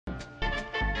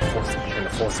and the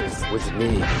Force is with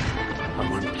me. I'm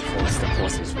one with the Force. The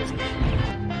Force is with me.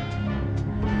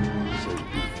 So be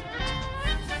it,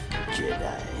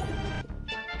 Jedi.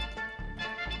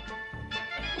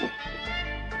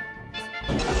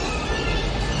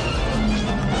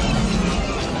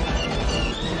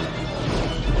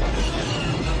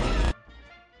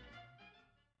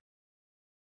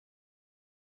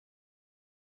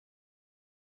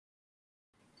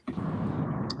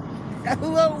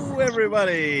 Hello,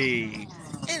 everybody.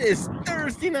 It is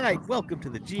Thursday night. Welcome to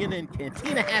the GNN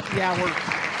Cantina Happy Hour,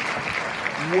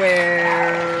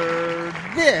 where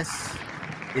this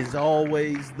is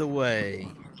always the way.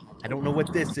 I don't know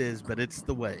what this is, but it's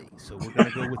the way. So we're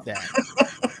going to go with that.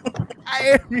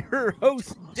 I am your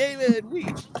host, David.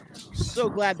 We're so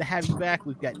glad to have you back.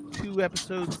 We've got 2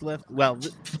 episodes left. Well,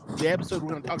 the episode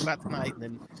we're going to talk about tonight, and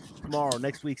then tomorrow,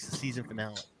 next week's the season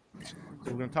finale. So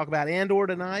we're going to talk about Andor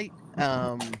tonight.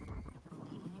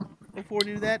 Before we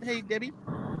do that, hey, Debbie.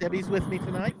 Debbie's with me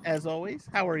tonight, as always.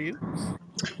 How are you?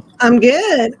 I'm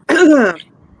good.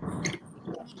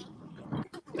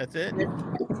 That's it?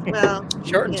 Well,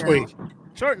 short and sweet.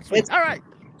 Short and sweet. All right.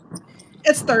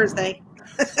 It's Thursday.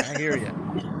 I hear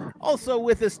you. Also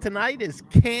with us tonight is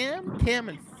Cam. Cam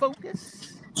in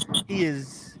focus. He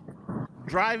is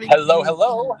driving.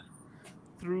 Hello.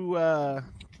 Through, well,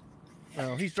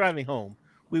 he's driving home.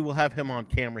 We will have him on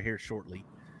camera here shortly.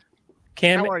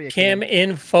 Cam, How are you, Cam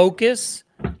in focus.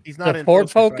 He's not in Ford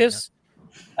Focus.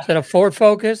 Is that a Ford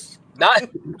Focus? Not.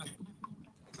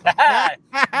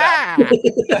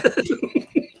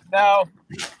 No.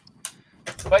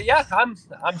 But yeah, I'm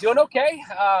doing okay.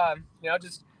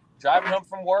 Just driving home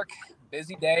from work.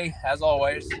 Busy day as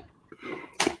always.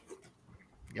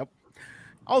 Yep.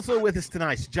 Also with us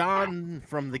tonight is John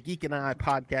from the Geek and I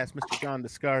podcast, Mr. John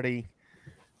Descartes.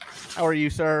 How are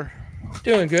you, sir?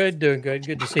 Doing good.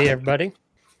 Good to see everybody.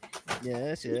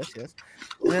 Yes. And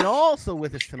then also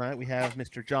with us tonight, we have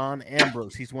Mr. John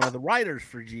Ambrose. He's one of the writers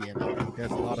for GNN. He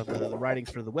does a lot of the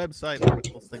writings for the website,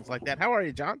 articles, things like that. How are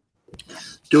you, John?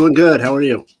 Doing good. How are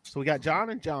you? So we got John,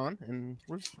 and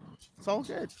it's all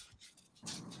good.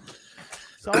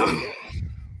 It's all good.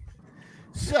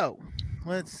 So,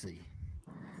 let's see.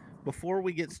 Before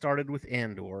we get started with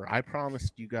Andor, I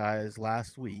promised you guys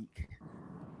last week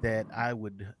that I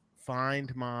would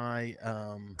find my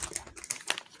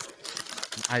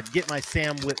I'd get my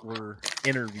Sam Witwer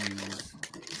interviews,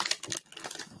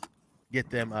 get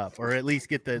them up, or at least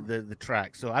get the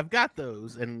track. So I've got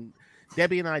those, and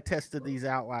Debbie and I tested these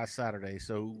out last Saturday,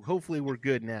 so hopefully we're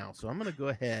good now. So I'm going to go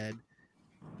ahead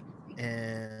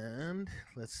and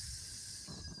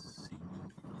let's see.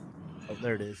 Oh,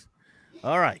 there it is.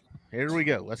 All right, here we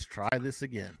go. Let's try this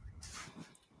again.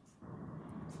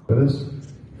 First,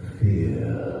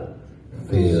 fear.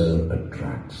 Fear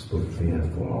attracts the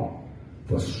fearful,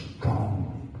 the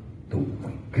strong, the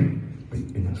weak, the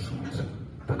innocent,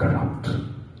 the corrupt.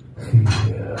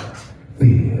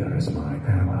 Fear is my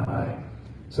ally.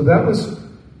 So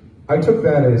I took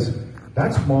that as,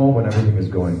 that's small when everything is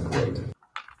going great.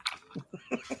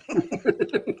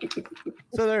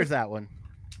 So there's that one.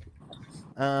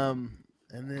 And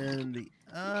then the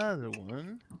other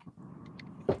one,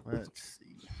 let's see.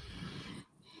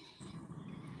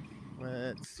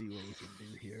 Let's see what we can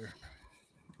do here.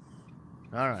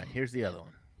 All right, here's the other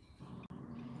one.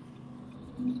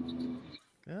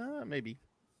 Maybe.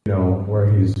 You know, where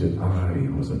he said, I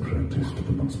was apprenticed to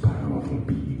the most powerful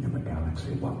being in the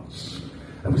galaxy once.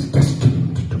 I was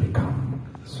destined to become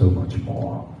so much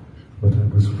more. But I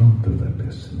was robbed of that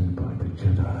destiny by the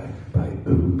Jedi, by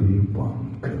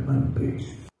Obi-Wan Kenobi.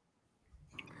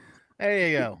 There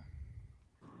you go.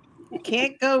 You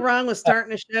can't go wrong with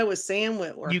starting a show with Sam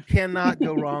Witwer. You cannot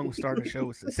go wrong with starting a show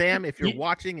with Sam. If you're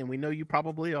watching, and we know you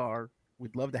probably are,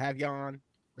 we'd love to have you on.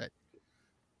 But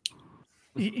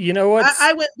you know what?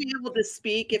 I wouldn't be able to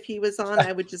speak if he was on.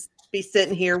 I would just be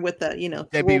sitting here with a,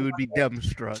 Debbie would be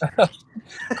dumbstruck.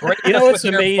 You know what's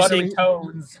amazing?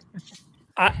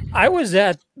 I was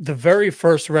at the very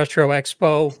first Retro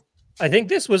Expo. I think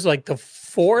this was like the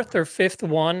 4th or 5th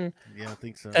one. Yeah, I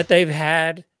think so. That they've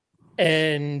had,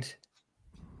 and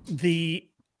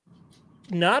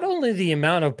not only the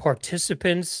amount of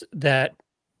participants that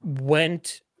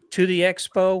went to the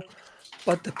expo,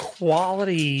 but the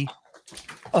quality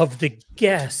of the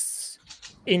guests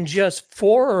in just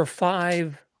 4 or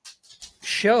 5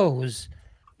 shows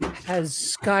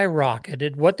has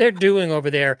skyrocketed. What they're doing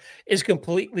over there is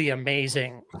completely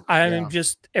amazing. I'm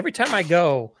just, every time I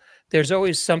go, there's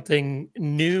always something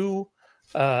new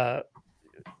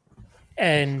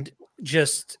and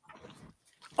just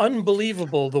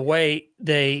unbelievable the way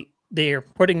they they're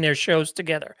putting their shows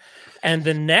together. And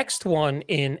the next one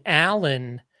in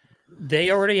Allen,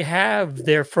 they already have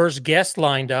their first guest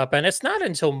lined up, and it's not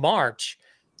until March.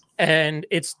 And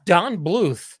it's Don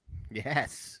Bluth.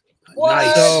 Yes.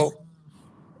 What? So,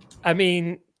 I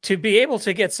mean, to be able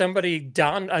to get somebody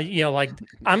Don, like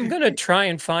I'm gonna try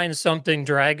and find something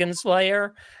Dragon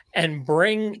Slayer and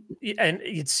bring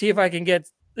and see if I can get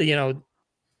my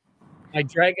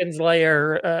Dragon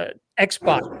Slayer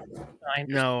Xbox.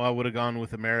 No, I would have gone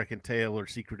with American Tail or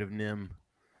Secret of Nim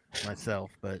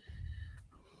myself, but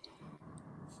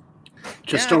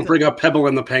Just don't bring up Pebble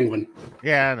and the Penguin.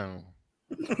 yeah, I know.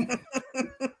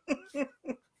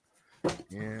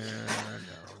 Yeah, I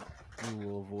know. We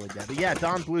will avoid that. But yeah,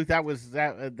 Don Bluth, that was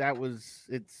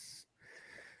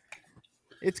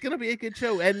it's gonna be a good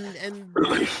show. And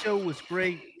this show was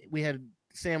great. We had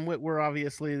Sam Witwer,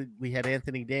 obviously. We had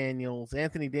Anthony Daniels.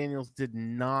 Anthony Daniels did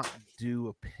not do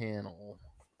a panel.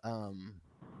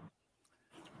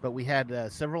 But we had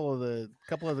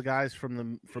couple of the guys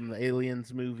from the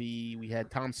Aliens movie. We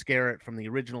had Tom Skerritt from the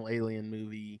original Alien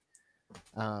movie.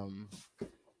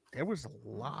 There was a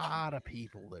lot of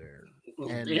people there. Well,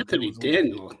 And Anthony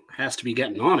Daniel has to be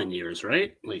getting on in years,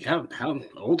 right? Like, how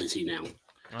old is he now?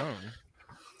 I don't know.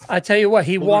 I tell you what,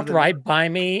 he Older walked than- right by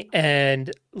me,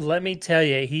 and let me tell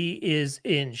you, he is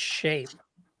in shape.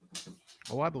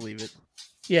 Oh, I believe it.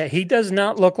 Yeah, he does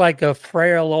not look like a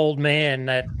frail old man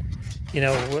that,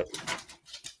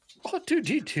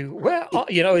 R2D2. Well,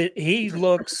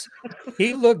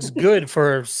 he looks good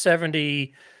for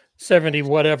 70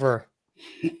 whatever.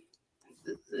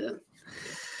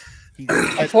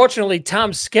 Unfortunately,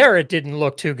 Tom Skerritt didn't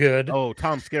look too good. Oh,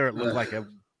 Tom Skerritt looked like a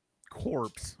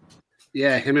corpse.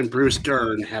 Yeah, him and Bruce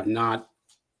Dern have not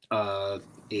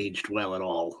aged well at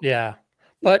all. Yeah,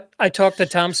 but I talked to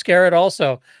Tom Skerritt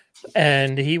also,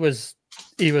 and he was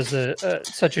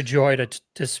such a joy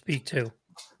to speak to.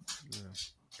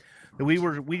 We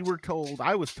were told,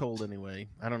 I was told anyway,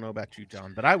 I don't know about you,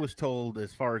 John, but I was told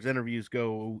as far as interviews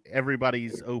go,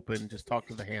 everybody's open, just talk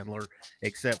to the handler,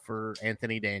 except for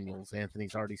Anthony Daniels.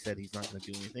 Anthony's already said he's not going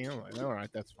to do anything. I'm like, all right,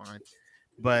 that's fine.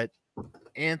 But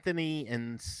Anthony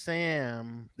and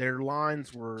Sam, their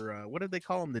lines were, what did they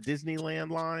call them? The Disneyland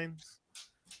lines?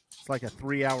 It's like a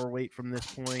 3-hour wait from this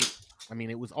point. I mean,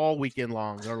 it was all weekend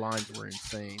long. Their lines were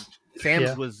insane.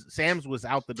 Sam's was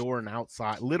out the door and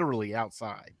outside, literally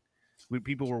outside.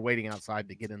 People were waiting outside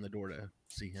to get in the door to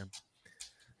see him.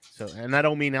 So, and I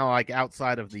don't mean now like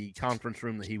outside of the conference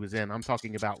room that he was in. I'm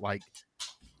talking about like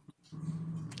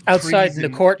outside in the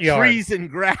courtyard, trees and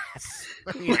grass.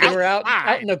 I mean, they were out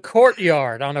in the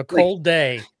courtyard on a cold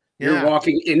day. You're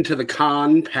walking into the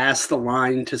con past the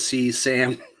line to see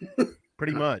Sam.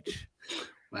 Pretty much.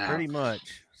 Wow. Pretty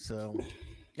much. So,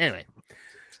 anyway,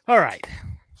 all right.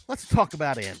 Let's talk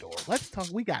about Andor.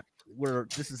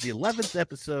 This is the 11th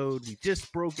episode. We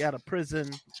just broke out of prison.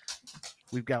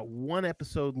 We've got one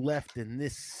episode left in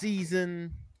this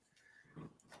season.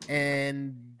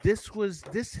 And this was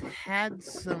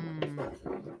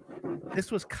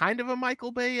kind of a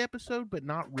Michael Bay episode, but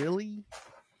not really.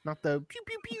 Not the pew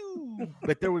pew pew.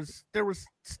 But there was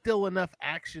still enough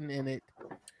action in it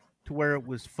to where it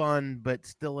was fun, but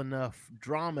still enough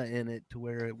drama in it to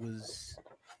where it was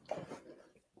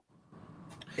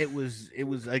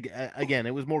again,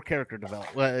 it was more character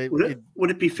development.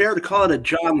 Would it be fair to call it a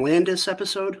John Landis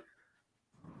episode?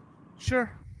 Sure,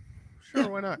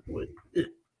 why not?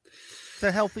 It's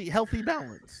a healthy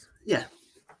balance. Yeah.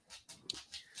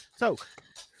 So,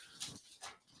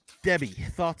 Debbie,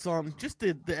 thoughts on just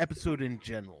the episode in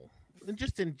general?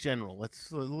 Just in general,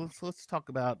 let's talk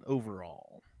about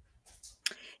overall.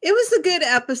 It was a good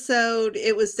episode.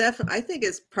 It was definitely, I think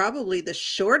it's probably the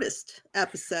shortest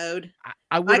episode.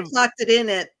 I clocked it in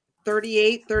at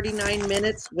 39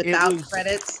 minutes without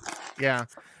credits. Yeah.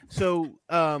 So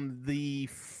the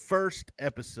first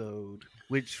episode,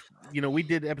 which, we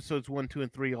did episodes 1, 2,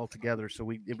 and 3 all together, so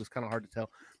it was kind of hard to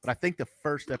tell. But I think the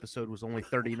first episode was only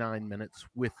 39 minutes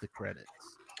with the credits.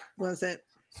 Was it?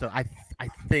 So I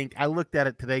think I looked at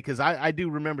it today because I do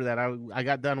remember that I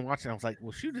got done watching. I was like,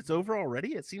 well, shoot, it's over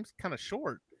already. It seems kind of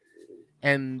short.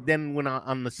 And then when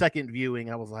on the second viewing,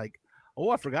 I was like, oh,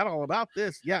 I forgot all about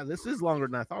this. Yeah, this is longer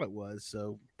than I thought it was.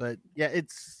 So, but yeah,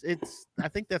 it's. I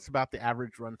think that's about the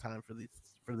average runtime for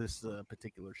this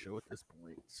particular show at this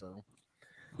point. So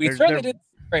we certainly didn't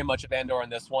see very much of Andor in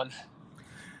this one.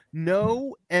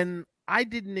 No, and I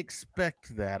didn't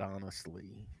expect that,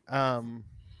 honestly. I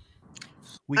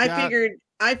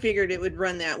figured it would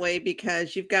run that way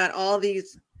because you've got all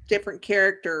these different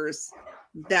characters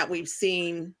that we've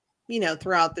seen,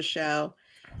 throughout the show.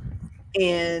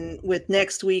 And with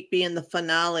next week being the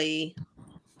finale,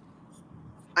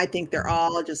 I think they're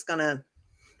all just gonna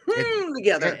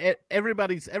together.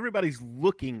 Everybody's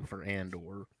looking for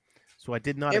Andor, so I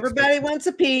did not. Everybody wants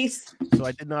a piece. So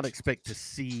I did not expect to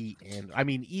see, and I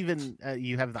mean, even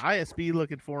you have the ISB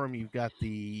looking for him. You've got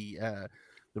the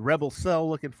Rebel Cell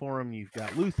looking for him. You've got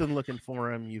Luthen looking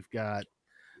for him. You've got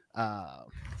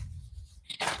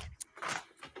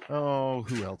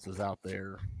who else is out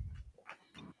there?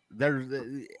 There's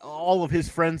all of his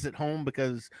friends at home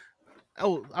because.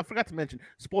 Oh, I forgot to mention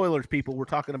spoilers. People, we're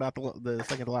talking about the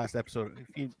second to last episode.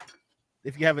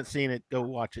 If you haven't seen it, go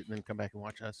watch it and then come back and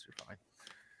watch us. You're fine.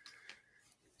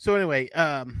 So anyway,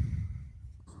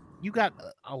 you got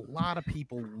a lot of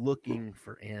people looking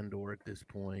for Andor at this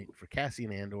point, for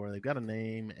Cassian Andor. They've got a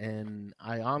name, and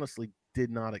I honestly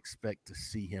did not expect to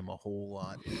see him a whole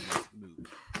lot in this movie.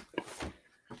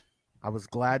 I was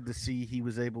glad to see he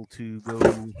was able to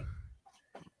go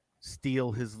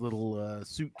steal his little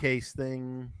suitcase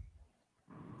thing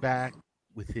back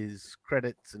with his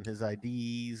credits and his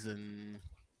IDs and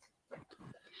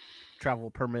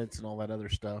travel permits and all that other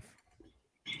stuff.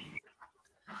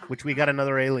 Which we got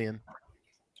another alien.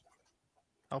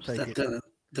 I'll take it.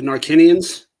 The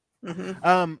Narkinians?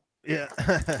 Mm-hmm. Yeah.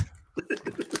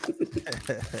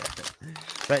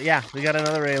 But yeah, we got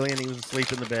another alien. He was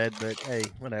asleep in the bed, but hey,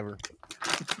 whatever.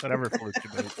 Whatever floats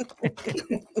your boat.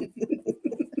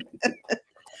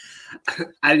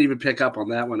 I didn't even pick up on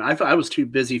that one. I was too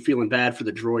busy feeling bad for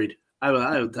the droid.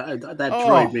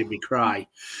 Droid made me cry.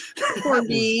 Poor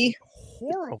me.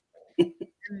 Horrible.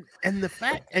 And the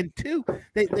fact, and two,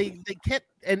 they kept,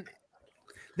 and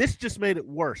this just made it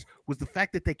worse, was the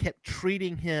fact that they kept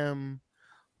treating him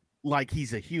like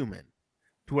he's a human.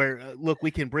 To where, look,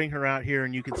 we can bring her out here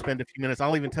and you can spend a few minutes.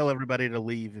 I'll even tell everybody to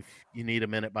leave if you need a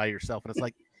minute by yourself. And it's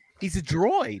like, he's a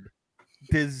droid.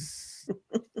 Does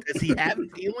he have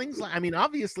feelings? I mean,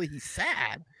 obviously he's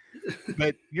sad,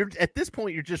 but at this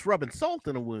point you're just rubbing salt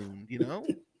in a wound, you know?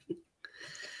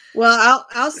 Well,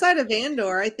 outside of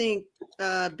Andor, I think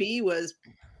B was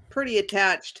pretty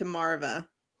attached to Marva.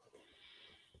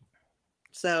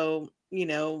 So, you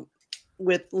know,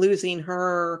 with losing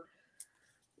her,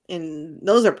 and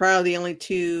those are probably the only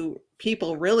two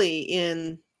people really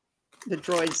in the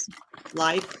droid's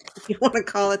life, if you want to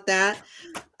call it that.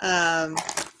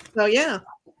 So yeah.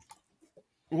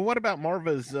 Well, what about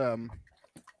Marva's?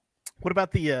 What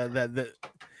about the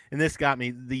and this got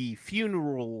me, the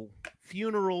funeral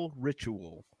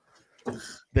ritual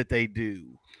that they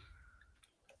do.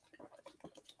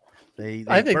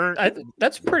 I think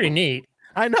that's pretty neat.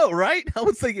 I know, right? I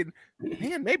was thinking,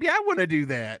 man, maybe I want to do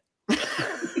that.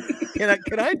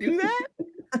 Can I do that?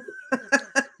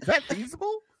 Is that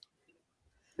feasible?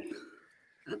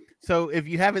 So if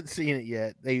you haven't seen it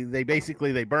yet, they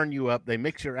basically they burn you up, they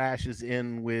mix your ashes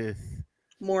in with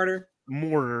mortar,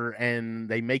 and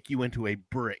they make you into a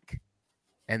brick,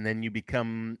 and then you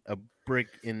become a brick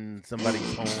in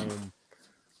somebody's home.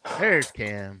 There's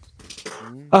Cam.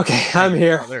 Okay, I'm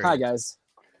here. Hi guys.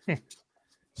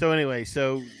 So anyway,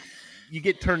 so you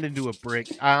get turned into a brick.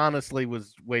 I honestly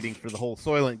was waiting for the whole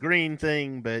Soylent Green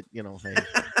thing, but you know, hey.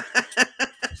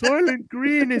 Soylent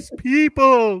Green is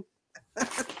people.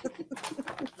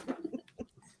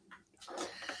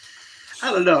 I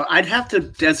don't know. I'd have to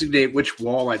designate which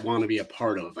wall I'd want to be a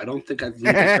part of. I don't think I'd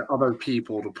leave it to other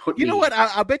people to put. You know what?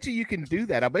 I bet you can do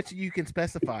that. I bet you can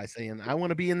specify saying, "I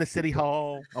want to be in the city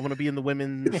hall. I want to be in the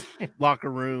women's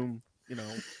locker room." You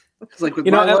know, it's like with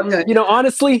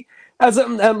honestly, as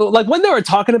like when they were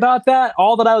talking about that,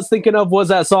 all that I was thinking of was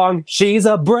that song, "She's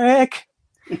a Brick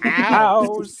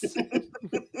House."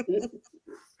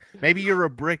 Maybe you're a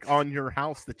brick on your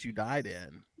house that you died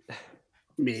in.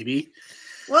 Maybe.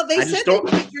 Well, they said they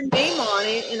put your name on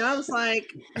it, and I was like,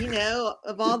 you know,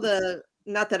 of all the,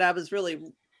 not that I was really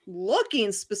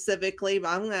looking specifically, but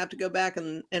I'm gonna have to go back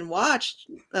and watch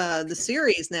the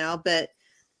series now. But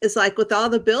it's like with all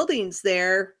the buildings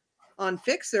there on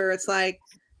Fixer, it's like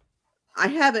I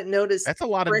haven't noticed. That's a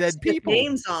lot of dead people.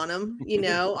 Names on them, you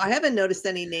know. I haven't noticed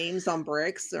any names on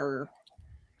bricks or.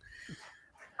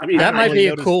 I mean, that might be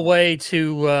a cool way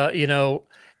to, you know,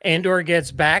 Andor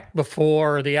gets back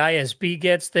before the ISB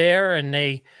gets there, and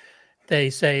they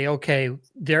say, okay,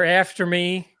 they're after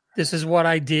me. This is what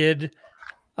I did.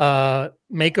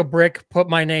 Make a brick, put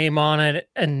my name on it,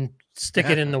 and stick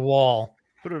it in the wall.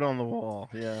 Put it on the wall,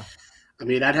 yeah. I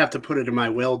mean, I'd have to put it in my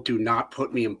will. Do not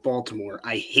put me in Baltimore.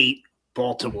 I hate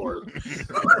Baltimore.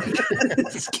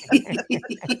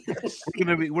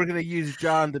 we're gonna use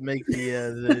John to make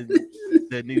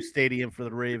the new stadium for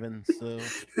the Ravens. So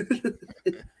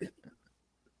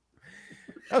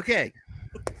okay,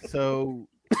 So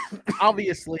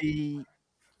obviously,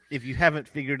 if you haven't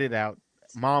figured it out,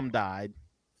 Mom died.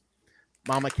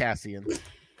 Mama Cassian.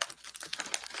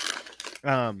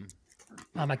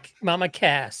 Mama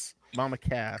Cass. Mama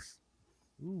Cass.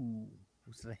 Ooh,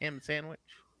 was it a ham sandwich?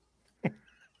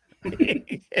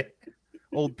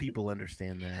 Old people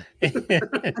understand that. I thought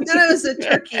it was a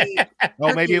turkey.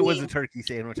 Oh, maybe it was a turkey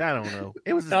sandwich. I don't know.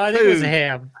 It was. No, I think it was a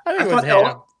ham. I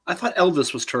thought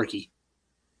Elvis was turkey.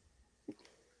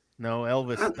 No,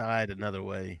 Elvis died another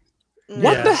way.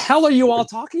 What the hell are you all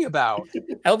talking about?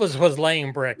 Elvis was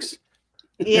laying bricks.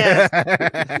 Yeah.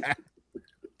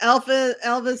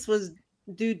 Elvis was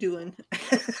doing.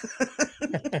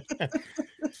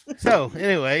 So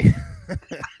anyway,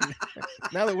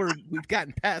 now that we've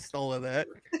gotten past all of that,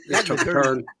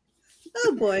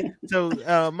 oh boy.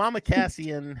 So Mama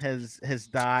Cassian has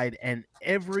died, and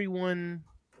everyone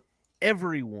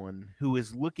who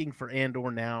is looking for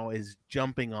Andor now is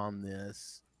jumping on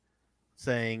this,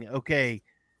 saying, "Okay,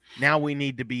 now we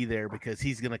need to be there because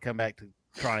he's going to come back to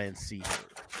try and see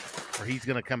her, or he's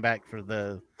going to come back for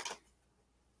the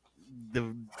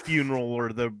funeral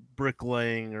or the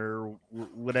bricklaying or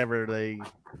whatever they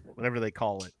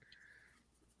call it."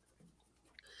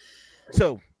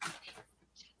 So,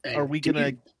 are we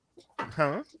gonna?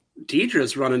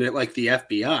 Deidre's running it like the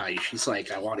FBI. She's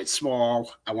like, I want it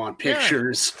small. I want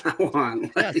pictures. I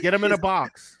want get them in a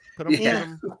box. Put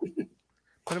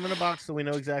them in a box so we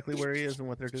know exactly where he is and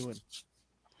what they're doing.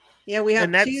 Yeah, we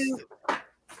have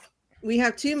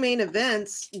two main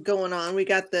events going on. We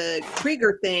got the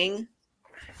Krieger thing,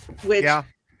 which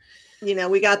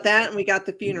we got that, and we got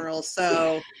the funeral.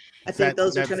 So I think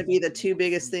those are going to be the two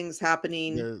biggest things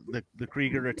happening. The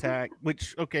Krieger attack,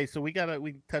 which so we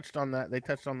touched on that. They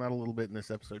touched on that a little bit in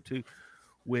this episode too.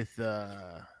 With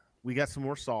we got some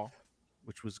more Saw,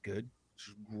 which was good, which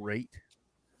was great.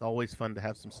 It's always fun to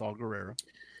have some Saw Gerrera.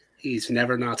 He's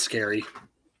never not scary.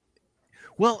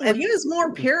 Well, and he was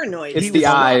more paranoid. It's the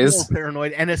eyes. More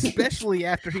paranoid, and especially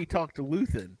after he talked to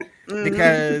Luthen,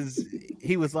 because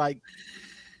he was like,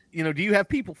 do you have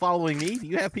people following me? Do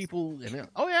you have people? And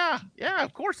oh yeah,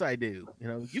 of course I do.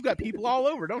 You got people all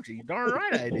over, don't you? Darn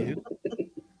right I do.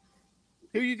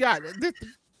 Who you got? The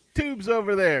Tube's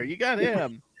over there. You got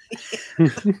him.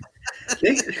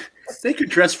 They could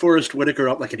dress Forrest Whitaker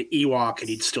up like an Ewok and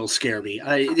he'd still scare me.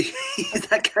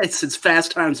 That guy since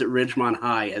Fast Times at Ridgemont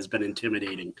High has been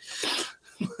intimidating.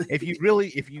 If you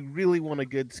really want a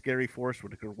good scary Forrest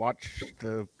Whitaker, watch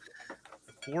the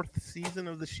 4th season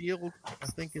of The Shield. I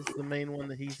think is the main one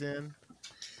that he's in.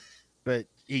 But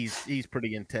he's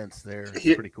pretty intense there.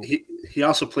 It's pretty cool. He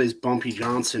also plays Bumpy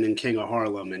Johnson in King of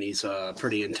Harlem, and he's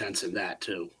pretty intense in that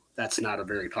too. That's not a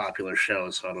very popular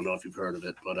show, so I don't know if you've heard of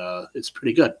it, but it's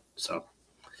pretty good. So,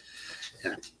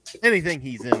 yeah. Anything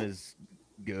he's in is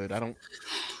good. I don't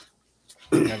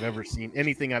think I've ever seen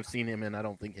anything I've seen him in. I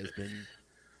don't think has been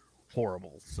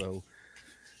horrible. So,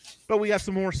 but we got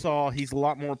some more Saw. He's a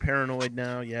lot more paranoid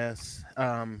now. Yes,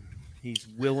 he's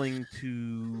willing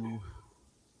to.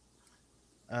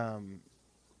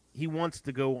 He wants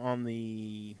to go on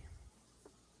the.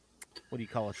 What do you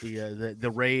call it?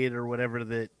 The raid or whatever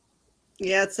that.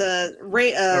 Yeah, it's a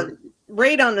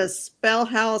raid on a spell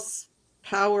house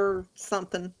power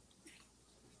something.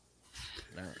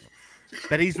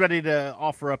 But he's ready to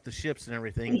offer up the ships and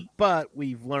everything. But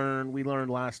we learned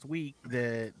last week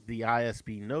that the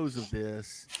ISB knows of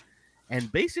this,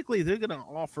 and basically they're going to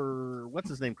offer what's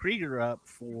his name Krieger up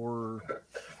for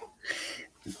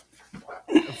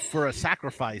a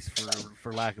sacrifice,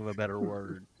 for lack of a better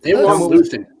word. They want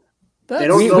Luthen.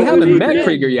 We haven't met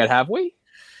Krieger yet, have we?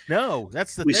 No,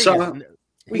 that's the thing.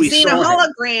 We've seen a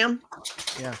hologram.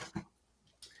 Yeah.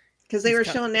 Because they were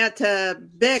showing that to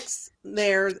Bix.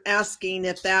 They're asking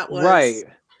if that was right.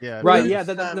 Yeah. Right. Yeah.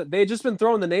 They just been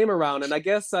throwing the name around, and I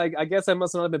guess I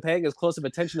must not have been paying as close of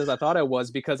attention as I thought I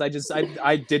was, because I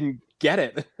didn't get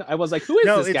it. I was like, who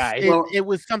is this guy? It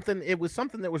was something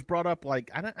that was brought up.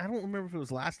 Like I don't remember if it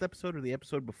was last episode or the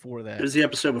episode before that. It was the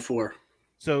episode before.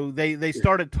 So they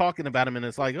started talking about him, and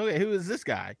it's like, okay, who is this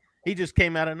guy? He just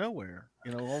came out of nowhere.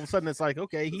 All of a sudden it's like,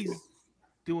 okay, he's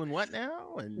doing what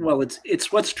now? And well,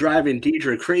 it's what's driving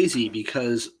Deidre crazy,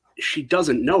 because she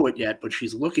doesn't know it yet, but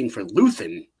she's looking for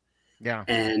Luthen. Yeah.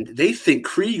 And they think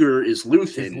Krieger is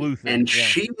Luthen. And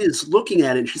she is looking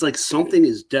at it and she's like, something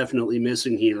is definitely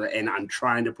missing here, and I'm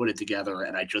trying to put it together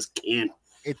and I just can't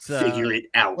figure it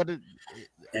out.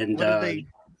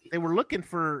 They're looking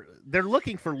for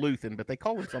Luthen, but they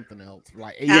call him something else.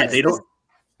 Like they don't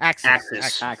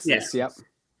Axis. Yep.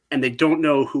 and they don't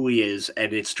know who he is,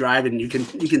 and it's driving. You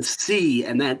can see,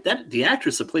 and that the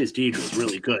actress that plays Deidre is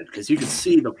really good because you can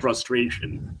see the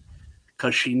frustration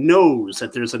because she knows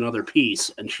that there's another piece,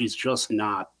 and she's just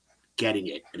not getting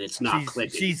it, and it's not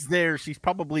clicking. She's there. She's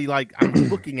probably like, I'm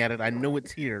looking at it. I know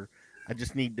it's here. I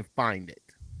just need to find it.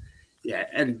 Yeah,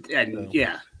 and so.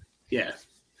 yeah.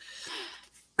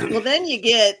 Well, then you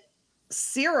get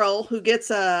Cyril, who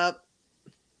gets a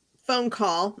phone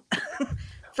call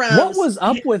from. What was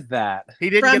up with that? He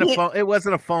didn't get a phone. It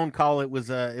wasn't a phone call. It was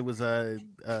a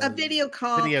video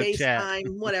call, video FaceTime,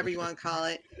 chat. whatever you want to call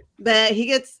it. But he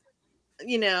gets,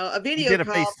 a video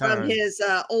call from his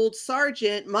old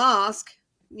sergeant Mosk,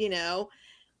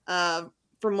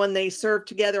 from when they served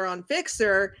together on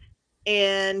Fixer,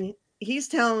 and he's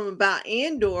telling him about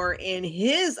Andor, and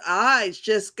his eyes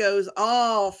just goes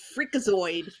all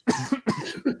freakazoid.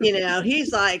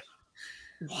 He's like,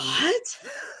 what?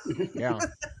 Yeah.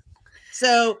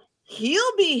 So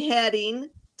he'll be heading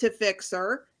to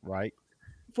Fixer, right,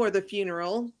 for the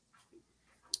funeral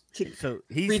so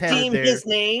he's redeem his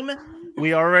name.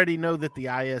 We already know that the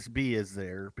ISB is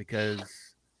there because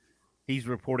he's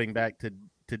reporting back to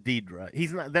Deidre.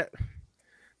 He's not that.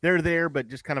 They're there, but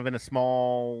just kind of in a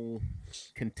small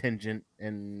contingent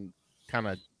and kind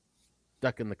of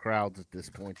ducking the crowds at this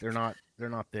point. They're not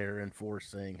there in force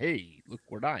saying, "Hey, look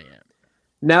where I am."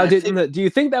 Now, do you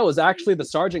think that was actually the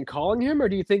sergeant calling him, or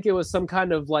do you think it was some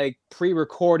kind of like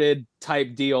pre-recorded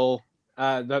type deal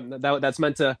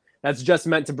that's just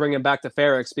meant to bring him back to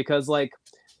Ferrix? Because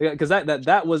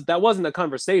that wasn't a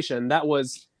conversation. That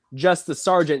was just the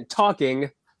sergeant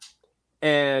talking.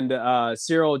 And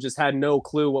Cyril just had no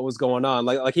clue what was going on.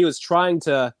 Like he was trying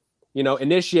to,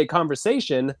 initiate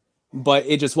conversation, but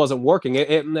it just wasn't working.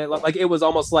 It was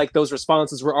almost like those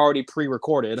responses were already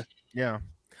pre-recorded. Yeah.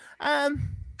 I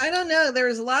don't know. There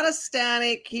was a lot of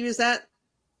static.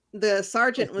 The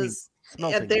sergeant was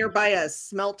there by a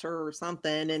smelter or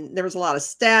something, and there was a lot of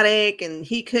static, and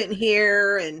he couldn't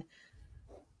hear. And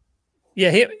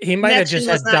yeah, he might have just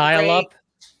had dial up.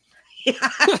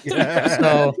 Yeah.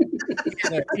 So,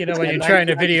 when you're trying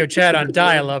to video chat on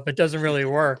dial-up, it doesn't really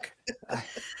work.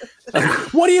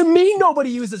 What do you mean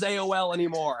nobody uses AOL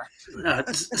anymore?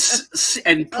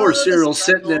 And poor Cyril's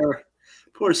sitting there.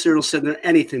 Poor Cyril's sitting there.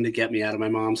 Anything to get me out of my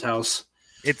mom's house.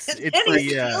 It's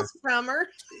from her.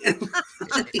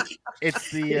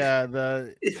 It's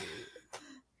the.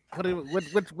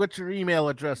 What's your email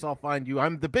address? I'll find you.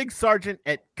 I'm the big sergeant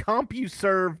at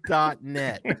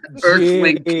CompuServe.net.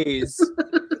 Earthlink.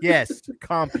 Yes,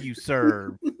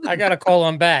 CompuServe. I gotta call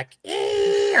him back.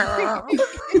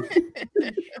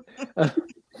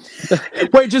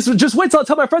 Wait, just wait till I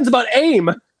tell my friends about AIM.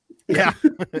 Yeah.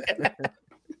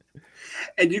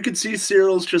 And you can see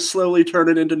Cyril's just slowly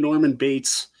turning into Norman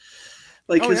Bates.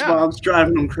 Like his mom's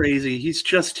driving him crazy. He's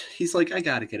like, I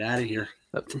gotta get out of here.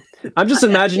 I'm just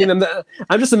imagining them.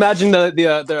 I'm just imagining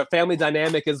the family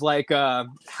dynamic is like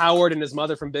Howard and his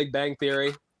mother from Big Bang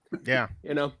Theory. Yeah,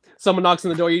 someone knocks on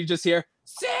the door, you just hear,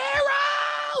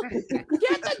 "Cyril,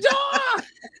 get the door!"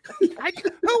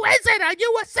 Who is it? Are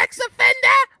you a sex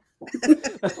offender?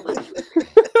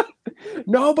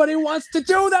 Nobody wants to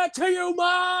do that to you,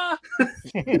 Ma.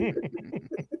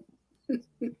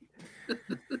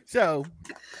 So,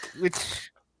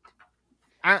 which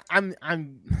I'm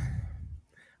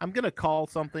gonna call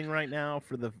something right now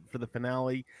for the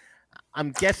finale.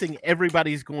 I'm guessing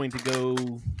everybody's going to go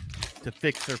to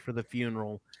Fixer for the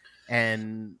funeral,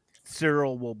 and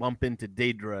Cyril will bump into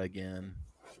Deidre again,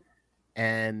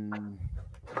 and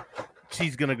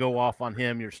she's gonna go off on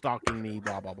him. You're stalking me,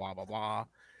 blah blah blah blah blah.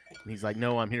 And he's like,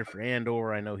 "No, I'm here for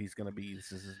Andor. I know he's gonna be.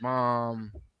 This is his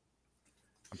mom.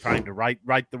 I'm trying to right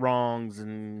the wrongs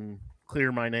and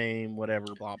clear my name, whatever,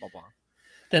 blah blah blah."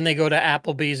 Then they go to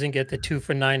Applebee's and get the 2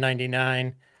 for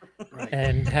 $9.99,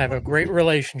 and have a great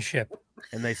relationship.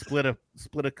 And they split a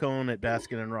cone at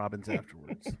Baskin and Robbins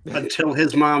afterwards. Until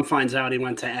his mom finds out he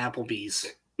went to Applebee's.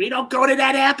 We don't go to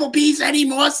that Applebee's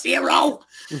anymore, Cyril.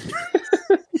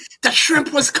 The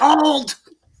shrimp was cold.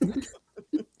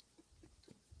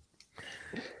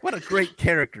 What a great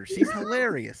character. She's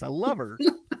hilarious. I love her.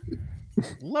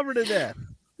 Love her to death.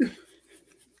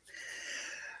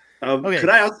 Okay. Could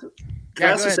I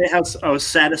also say how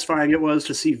satisfying it was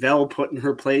to see Vel put in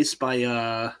her place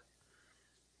by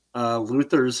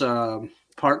Luther's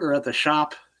partner at the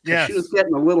shop? Yeah, she was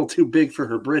getting a little too big for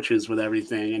her britches with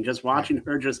everything, and just watching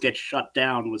her just get shut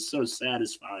down was so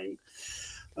satisfying.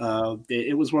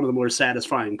 It was one of the more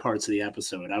satisfying parts of the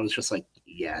episode. I was just like,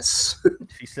 yes.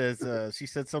 She said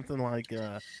something like,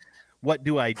 "What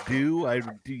do? I do,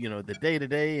 the day to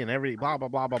day and every blah blah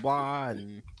blah blah blah."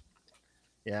 And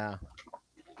yeah,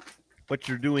 what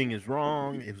you're doing is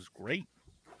wrong. It was great.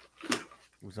 It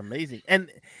was amazing. And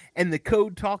the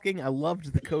code talking, I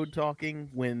loved the code talking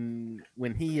when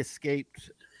he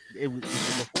escaped. It was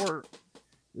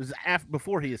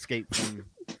before he escaped from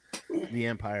the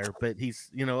Empire, but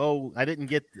he's, I didn't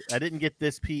get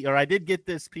this piece, or I did get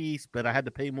this piece, but I had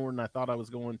to pay more than I thought I was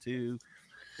going to.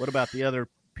 What about the other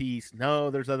piece? No,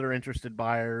 there's other interested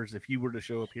buyers. If you were to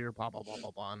show up here, blah blah blah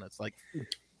blah blah. And it's like,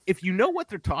 if you know what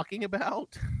they're talking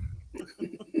about,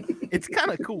 it's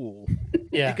kind of cool.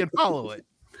 Yeah, you can follow it.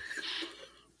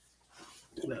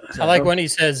 I like when he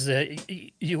says,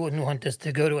 "You wouldn't want us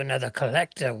to go to another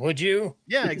collector, would you?"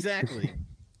 Yeah, exactly.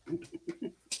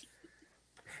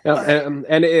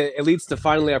 And it leads to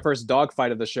finally our first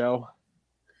dogfight of the show.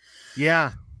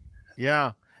 Yeah,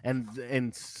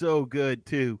 and so good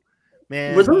too,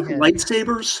 man. Were those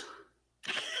lightsabers?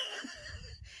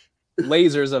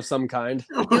 Lasers of some kind.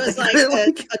 It was like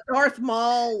a Darth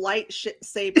Maul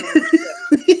lightsaber.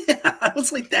 Yeah, I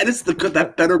was like,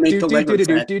 that better make the Lego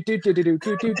set.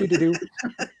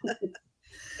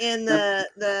 And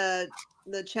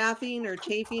the chafing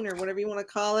or whatever you want to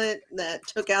call it, that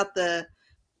took out the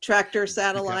tractor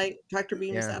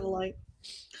beam satellite.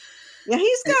 Yeah,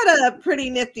 he's got a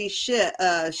pretty nifty shift.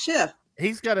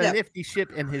 He's got a nifty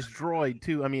ship, and his droid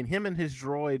too. I mean, him and his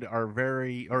droid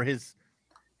are his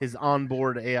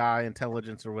onboard AI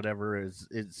intelligence or whatever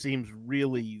it seems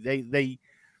really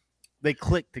they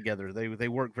click together. They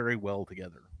work very well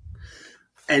together.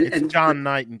 And John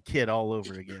Knight and Kid all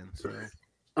over again. So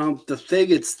the thing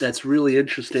that's really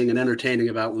interesting and entertaining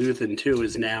about Luthen too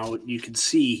is now you can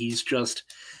see he's just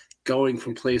going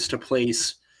from place to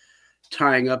place,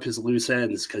 tying up his loose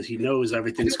ends because he knows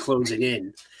everything's closing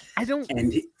in. I don't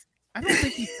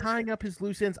think he's tying up his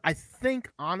loose ends. I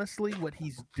think honestly what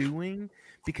he's doing,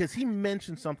 because he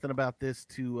mentioned something about this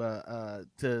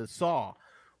to Saw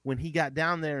when he got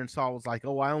down there, and Saw was like,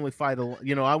 "Oh, I only fight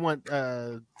I want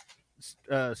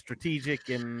strategic,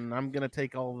 and I'm gonna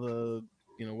take all the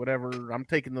whatever. I'm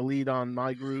taking the lead on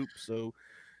my group." So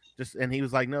and he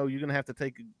was like, "No, you're gonna have to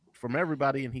take from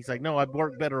everybody." And he's like, "No, I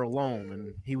work better alone."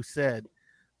 And he said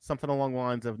something along the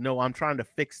lines of, "No, I'm trying to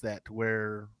fix that to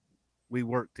where we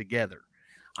work together."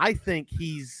 I think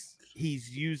he's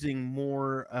using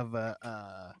more of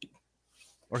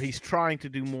or he's trying to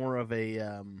do more of a.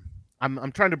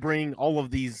 I'm trying to bring all of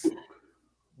these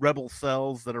rebel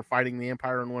cells that are fighting the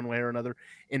Empire in one way or another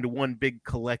into one big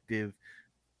collective,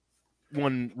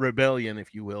 one rebellion,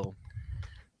 if you will.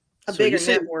 A bigger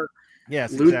network.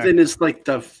 Yes, Luthen is like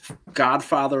the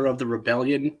godfather of the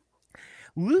rebellion.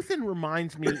 Luthen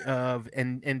reminds me of,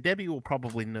 and Debbie will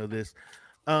probably know this.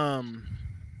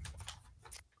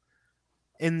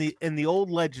 In the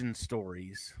old legend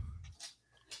stories,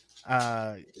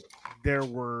 there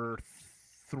were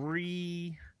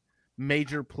 3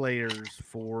 major players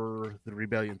for the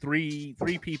rebellion. Three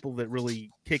people that really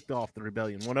kicked off the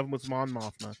rebellion. One of them was Mon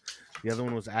Mothma, the other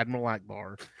one was Admiral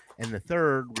Akbar, and the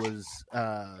third was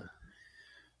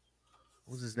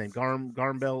what was his name?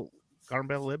 Garmbel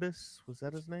Ibis? Was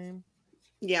that his name?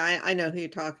 Yeah, I know who you're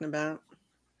talking about.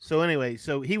 So anyway,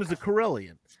 he was a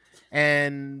Corellian.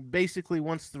 And basically,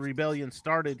 once the rebellion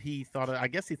started, he thought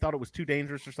it was too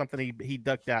dangerous or something. He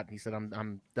ducked out. And he said,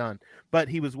 "I'm done." But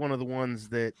he was one of the ones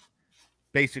that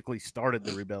basically started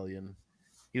the rebellion.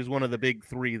 He was one of the big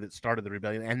 3 that started the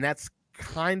rebellion, and that's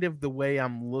kind of the way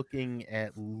I'm looking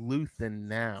at Luthen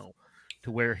now,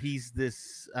 to where he's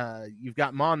this. You've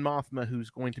got Mon Mothma, who's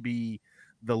going to be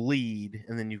the lead,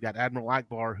 and then you've got Admiral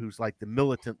Akbar, who's like the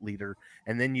militant leader,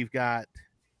 and then you've got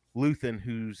Luthen,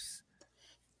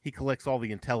 he collects all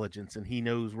the intelligence and he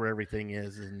knows where everything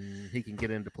is and he can get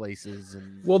into places.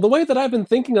 And well, the way that I've been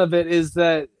thinking of it is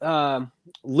that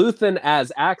Luthen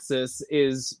as Axis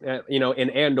is,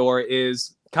 in Andor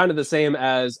is kind of the same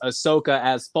as Ahsoka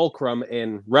as Fulcrum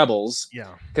in Rebels.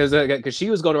 Yeah, because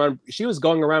she was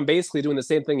going around basically doing the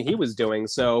same thing he was doing.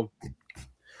 So,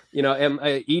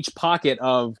 each pocket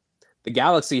of the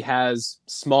galaxy has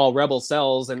small rebel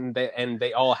cells, and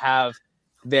they all have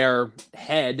their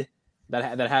head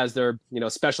that has their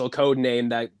special code name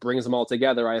that brings them all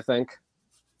together, I think.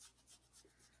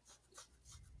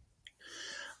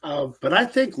 But I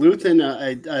think Luthen,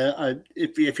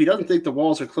 if he doesn't think the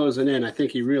walls are closing in, I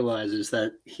think he realizes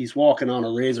that he's walking on a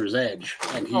razor's edge,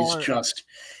 and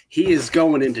he is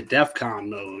going into DEFCON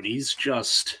mode. He's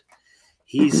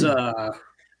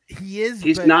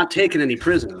not taking any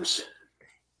prisoners.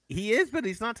 He is, but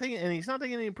he's not taking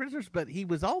any prisoners. But he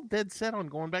was all dead set on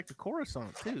going back to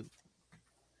Coruscant too.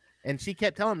 And she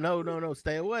kept telling him, no,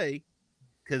 stay away.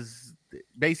 Because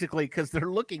they're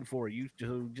looking for you.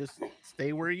 To just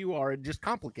stay where you are and just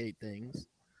complicate things.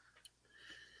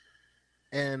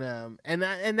 And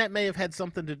that may have had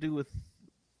something to do with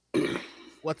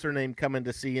what's her name coming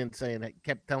to see and saying it,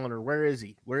 kept telling her, where is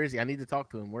he? Where is he? I need to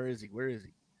talk to him. Where is he? Where is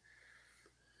he?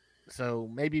 So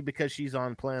maybe because she's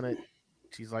on planet,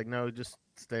 she's like, no, just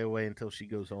stay away until she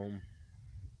goes home.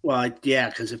 Well, yeah,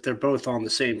 because if they're both on the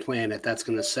same planet, that's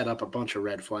going to set up a bunch of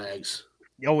red flags.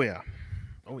 Oh, yeah.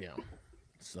 Oh, yeah.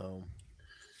 So.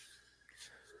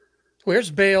 Where's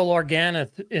Bail Organa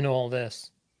in all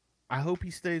this? I hope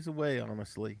he stays away,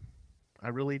 honestly. I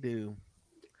really do.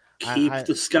 Keep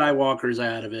the Skywalkers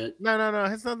out of it. No. It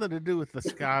has nothing to do with the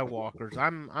Skywalkers.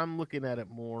 I'm looking at it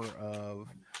more of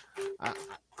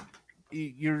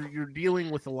you're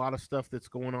dealing with a lot of stuff that's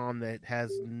going on that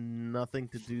has nothing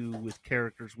to do with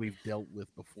characters we've dealt with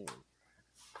before.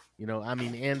 You know, I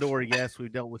mean, Andor, yes,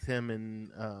 we've dealt with him in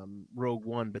Rogue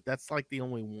One, but that's like the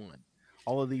only one.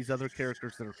 All of these other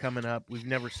characters that are coming up, we've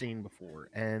never seen before.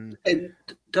 And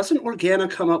doesn't Organa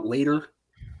come up later?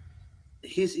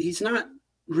 He's not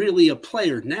really a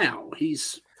player now. He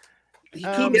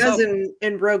does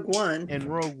in Rogue One. In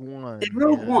Rogue One. In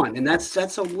Rogue One, and that's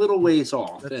a little ways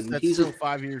off. That's he's still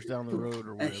 5 years down the road,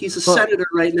 or whatever. He's a senator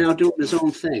right now doing his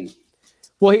own thing.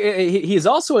 Well, he's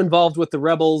also involved with the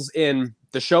Rebels in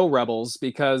the show Rebels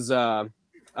because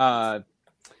I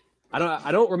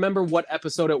don't remember what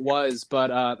episode it was,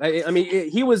 but I mean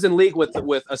he was in league with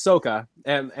Ahsoka,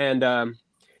 and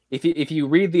if you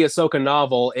read the Ahsoka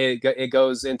novel, it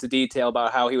goes into detail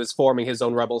about how he was forming his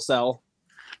own rebel cell.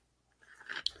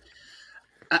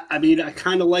 I mean, I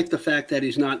kind of like the fact that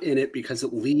he's not in it because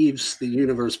it leaves the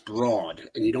universe broad,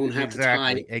 and you don't have to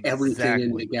tie everything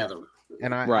in together.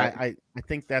 And I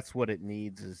think that's what it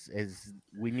needs is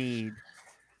we need.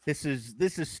 This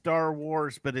is Star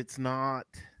Wars, but it's not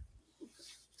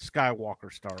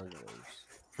Skywalker Star Wars,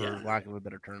 for lack of a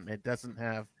better term. It doesn't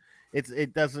have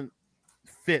it doesn't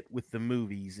fit with the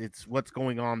movies. It's what's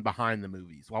going on behind the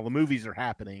movies. While the movies are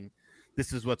happening,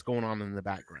 this is what's going on in the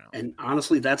background. And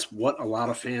honestly, that's what a lot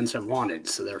of fans have wanted.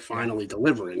 So they're finally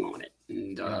delivering on it.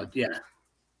 And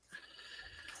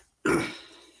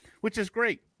which is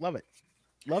great. Love it.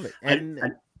 And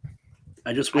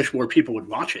I just wish more people would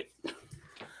watch it.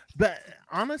 But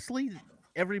honestly,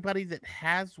 everybody that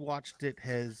has watched it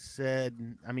has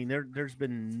said, I mean, there's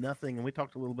been nothing, and we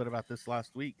talked a little bit about this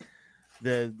last week.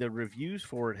 The reviews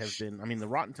for it have been, I mean, the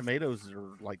Rotten Tomatoes are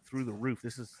like through the roof.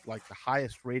 This is like the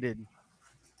highest rated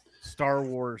Star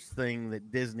Wars thing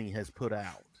that Disney has put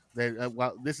out.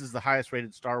 This is the highest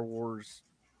rated Star Wars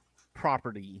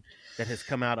property that has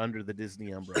come out under the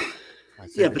Disney umbrella.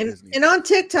 Yeah, and on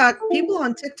TikTok, people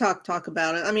on TikTok talk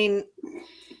about it. I mean,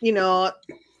 you know,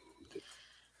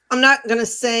 I'm not going to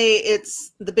say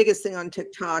it's the biggest thing on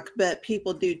TikTok, but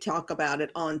people do talk about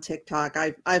it on TikTok.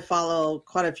 I follow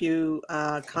quite a few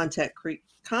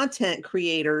content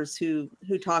creators who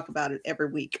talk about it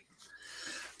every week.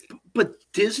 But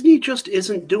Disney just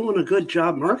isn't doing a good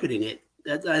job marketing it.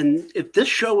 And if this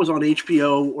show was on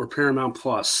HBO or Paramount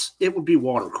Plus, it would be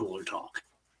water cooler talk.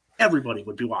 Everybody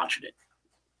would be watching it.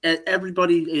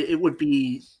 Everybody, it would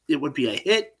be a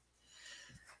hit.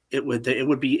 It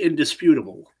would be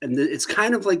indisputable, and it's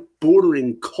kind of like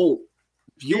bordering cult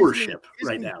viewership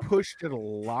right now. Pushed it a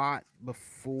lot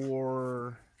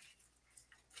before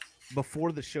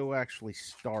the show actually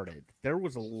started. There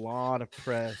was a lot of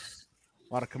press,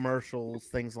 a lot of commercials,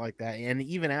 things like that, and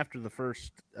even after the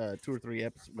first 2 or 3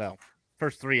 episodes,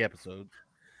 first 3 episodes,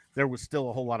 there was still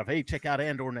a whole lot of, hey, check out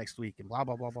Andor next week and blah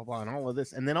blah blah blah blah and all of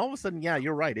this, and then all of a sudden, yeah,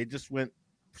 you're right, it just went.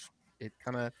 It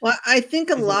kind of. Well, I think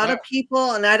a lot of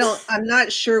people, and I'm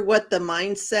not sure what the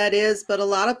mindset is, but a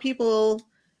lot of people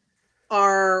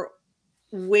are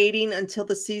waiting until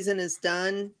the season is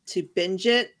done to binge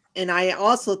it. And I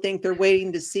also think they're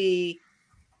waiting to see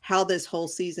how this whole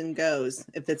season goes.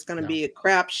 If it's going to be a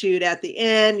crapshoot at the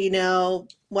end, you know,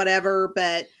 whatever.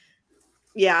 But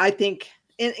yeah, I think,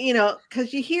 and you know,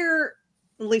 because you hear,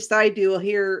 at least I do,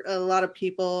 hear a lot of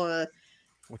people.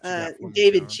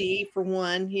 David G, for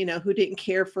one, you know, who didn't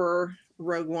care for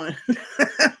Rogue One.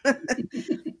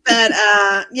 But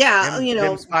yeah, you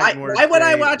know, why would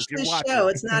I watch this show?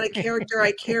 It's not a character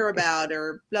I care about,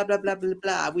 or blah blah blah blah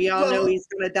blah. We all know he's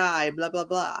gonna die, blah blah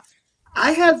blah.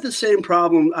 I have the same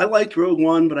problem. I liked Rogue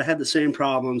One, but I had the same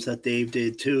problems that Dave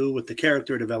did too, with the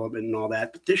character development and all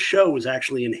that. But this show is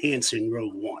actually enhancing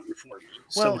Rogue One for me,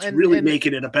 so it's really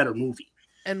making it a better movie.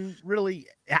 And really,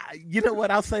 you know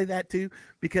what? I'll say that too,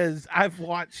 because I've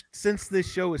watched, since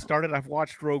this show has started, I've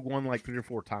watched Rogue One like 3 or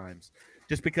 4 times.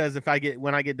 Just because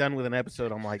when I get done with an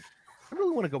episode, I'm like, I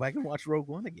really want to go back and watch Rogue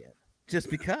One again. Just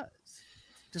because.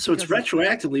 So it's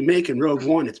retroactively making Rogue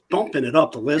One. It's bumping it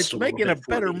up the list. It's making a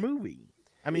better movie.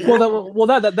 I mean,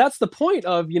 that's the point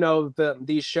of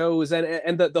these shows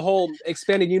and the whole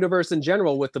expanded universe in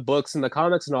general with the books and the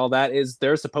comics and all that is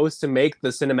they're supposed to make the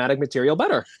cinematic material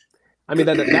better. I mean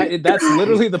that's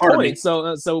literally the point.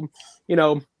 So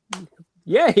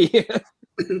yay.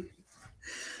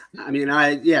 I mean,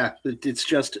 it's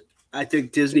just I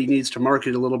think Disney needs to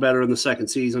market a little better in the second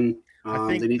season.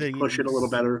 They need to push it a little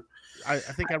better. I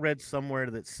think I read somewhere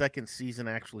that second season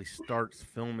actually starts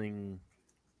filming,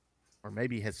 or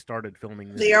maybe has started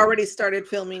filming. They already started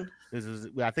filming.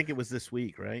 I think it was this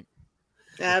week, right?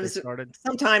 It was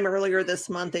sometime earlier this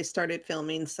month they started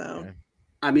filming. So, okay.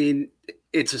 I mean,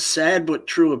 it's a sad but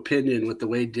true opinion with the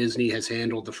way Disney has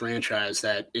handled the franchise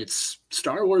that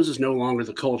Star Wars is no longer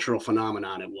the cultural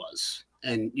phenomenon it was.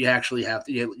 And you actually have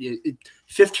to,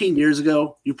 15 years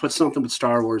ago, you put something with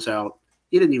Star Wars out,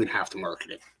 you didn't even have to market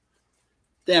it.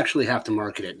 They actually have to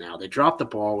market it now. They dropped the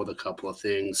ball with a couple of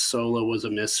things. Solo was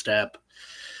a misstep.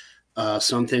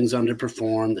 Some things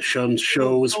underperformed. The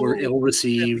shows were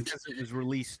ill-received. Because it was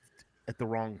released at the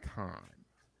wrong time.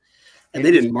 And they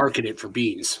didn't market it for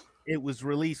beans. It was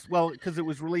released, because it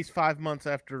was released 5 months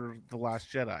after The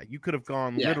Last Jedi. You could have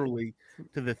gone literally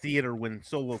to the theater when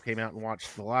Solo came out and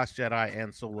watched The Last Jedi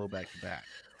and Solo back to back.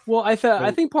 Well, I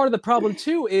think part of the problem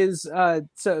too is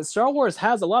Star Wars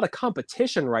has a lot of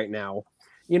competition right now.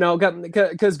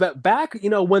 Because back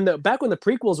when the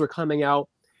prequels were coming out,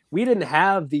 we didn't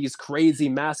have these crazy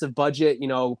massive budget,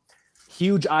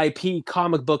 huge IP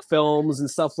comic book films and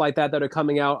stuff like that are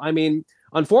coming out. I mean,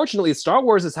 unfortunately, Star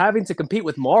Wars is having to compete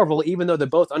with Marvel, even though they're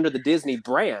both under the Disney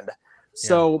brand.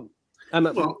 So, I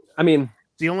mean,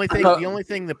 the only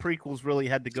thing the prequels really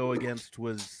had to go against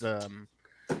was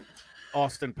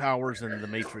Austin Powers and the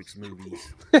Matrix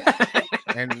movies.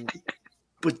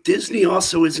 But Disney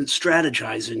also isn't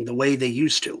strategizing the way they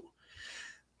used to.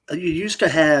 You used to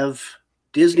have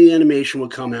Disney animation would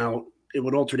come out, it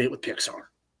would alternate with Pixar.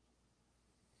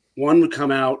 One would come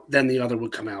out, then the other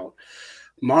would come out.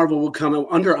 Marvel would come out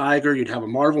under Iger. You'd have a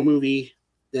Marvel movie,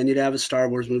 then you'd have a Star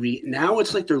Wars movie. Now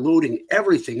it's like they're loading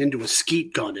everything into a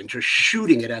skeet gun and just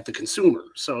shooting it at the consumer.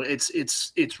 So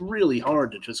it's really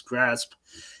hard to just grasp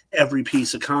every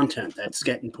piece of content that's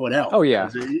getting put out. Oh yeah,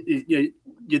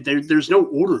 there's no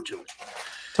order to it.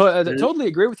 Totally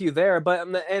agree with you there, but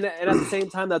and at the same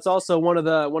time, that's also one of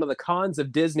the cons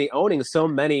of Disney owning so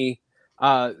many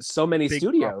studios.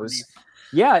 Properties.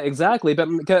 Yeah, exactly. But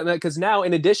because now,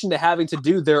 in addition to having to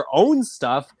do their own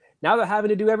stuff, now they're having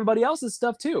to do everybody else's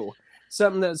stuff too.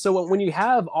 So when you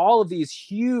have all of these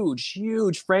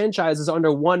huge franchises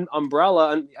under one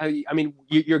umbrella, I mean,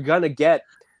 you're gonna get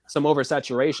some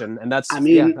oversaturation, and that's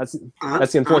the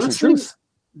unfortunate truth.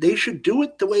 They should do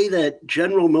it the way that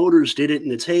General Motors did it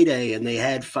in its heyday, and they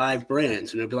had 5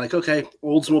 brands, and it'd be like, okay,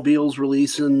 Oldsmobile's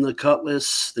releasing the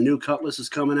Cutlass, the new Cutlass is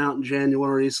coming out in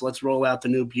January, so let's roll out the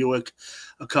new Buick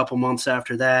a couple months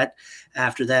after that.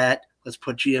 After that, let's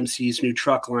put GMC's new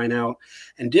truck line out.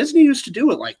 And Disney used to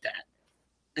do it like that,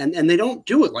 and they don't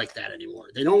do it like that anymore.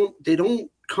 They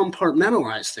don't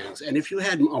compartmentalize things. And if you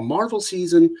had a Marvel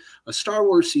season, a Star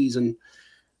Wars season,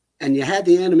 and you had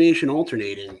the animation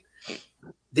alternating,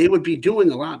 they would be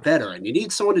doing a lot better. And you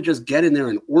need someone to just get in there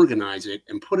and organize it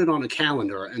and put it on a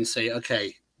calendar and say,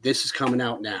 okay, this is coming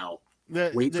out now.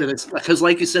 Wait for this. Because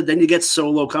like you said, then you get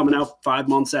Solo coming out 5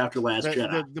 months after Last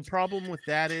Jedi. The problem with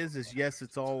that is yes,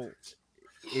 it's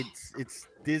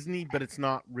Disney, but it's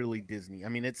not really Disney. I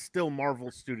mean, it's still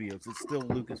Marvel Studios. It's still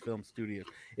Lucasfilm Studios.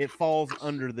 It falls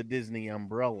under the Disney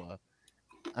umbrella.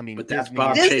 I mean, but that's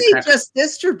Disney just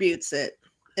distributes it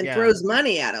and throws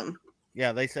money at them.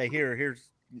 Yeah, they say, here's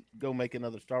go make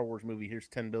another Star Wars movie. Here's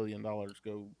 $10 billion.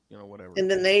 Go, whatever. And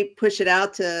then they push it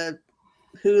out to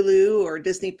Hulu or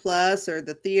Disney Plus or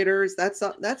the theaters. That's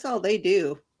all they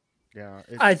do. Yeah,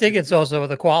 I think it's also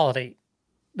the quality.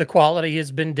 The quality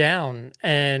has been down,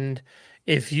 and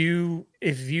if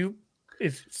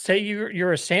say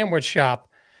you're a sandwich shop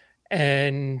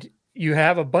and you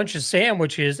have a bunch of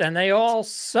sandwiches and they all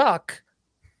suck,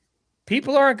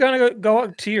 people aren't going to go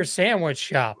to your sandwich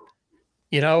shop.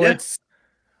 It's.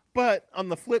 But on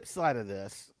the flip side of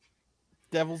this,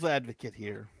 devil's advocate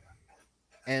here,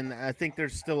 and I think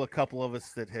there's still a couple of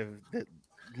us that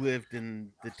lived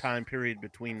in the time period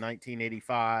between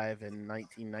 1985 and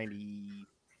 1999.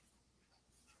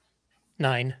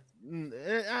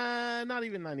 Not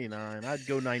even 99. I'd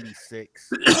go 96,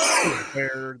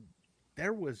 where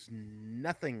there was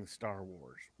nothing Star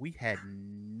Wars. We had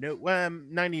no.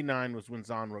 99 was when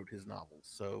Zahn wrote his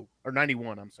novels. Or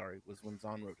 91, I'm sorry, was when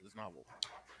Zahn wrote his novel.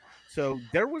 So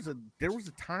there was a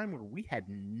time where we had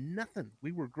nothing.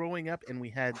 We were growing up and we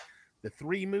had the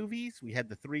 3 movies, we had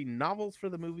the 3 novels for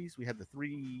the movies, we had the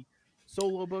 3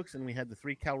 solo books, and we had the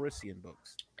 3 Calrissian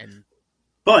books.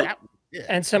 But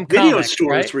and some video comics, stores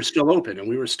right? were still open, and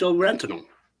we were still renting them.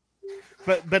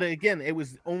 But again, it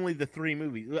was only the 3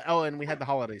 movies. Oh, and we had the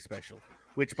holiday special,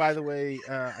 which, by the way,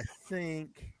 I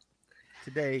think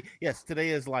today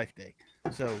is Life Day.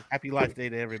 So happy Life Day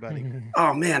to everybody.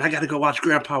 Oh man, I got to go watch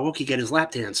Grandpa Wookie get his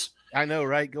lap dance. I know,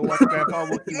 right? Go watch Grandpa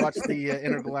Wookie, watch the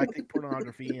intergalactic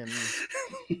pornography, and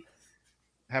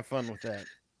have fun with that.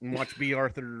 And watch B.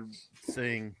 Arthur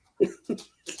sing.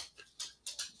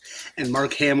 And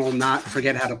Mark Hamill not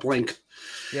forget how to blink.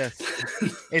 Yes.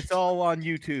 It's all on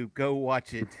YouTube. Go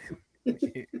watch it.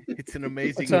 It's an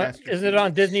amazing masterpiece. Is it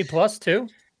on Disney Plus too?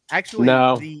 Actually,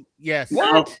 no. Yes.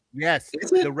 What? Yes.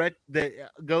 Is it?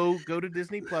 Go to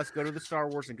Disney Plus, go to the Star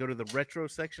Wars, and go to the retro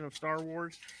section of Star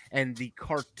Wars, and the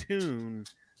cartoon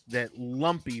that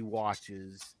Lumpy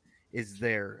watches is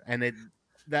there. And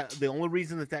the only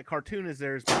reason that cartoon is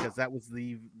there is because that was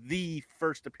the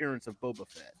first appearance of Boba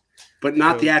Fett. But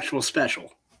not the actual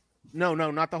special. No,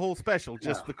 not the whole special,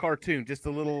 just the cartoon, just a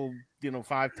little,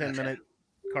 5-10 minute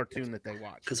cartoon that they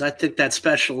watch. Because I think that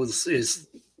special is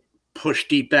pushed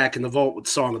deep back in the vault with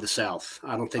Song of the South.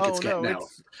 I don't think it's getting out.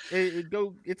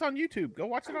 It's on YouTube. Go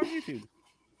watch it on YouTube.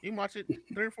 You can watch it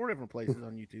 3 or 4 different places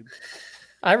on YouTube.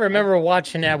 I remember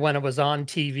watching that when it was on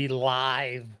TV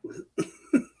live.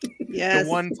 Yes. The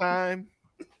one time.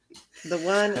 The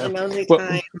one and only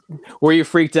time. Were you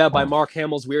freaked out by Mark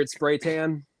Hamill's weird spray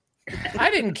tan? I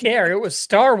didn't care. It was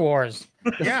Star Wars.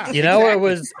 Yeah.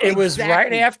 Exactly. It was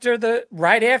right after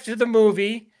the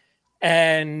movie,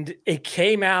 and it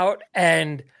came out,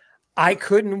 and I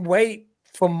couldn't wait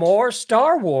for more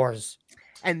Star Wars.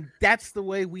 And that's the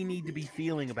way we need to be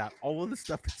feeling about all of the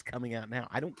stuff that's coming out now.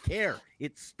 I don't care.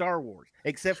 It's Star Wars,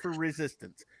 except for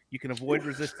Resistance. You can avoid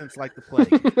Resistance like the plague.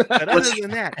 But other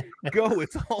than that, go.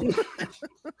 It's all.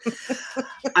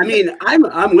 I mean,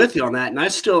 I'm with you on that, and I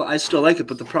still like it.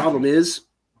 But the problem is,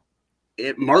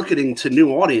 marketing to new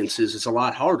audiences is a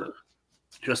lot harder,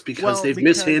 just because they've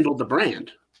mishandled the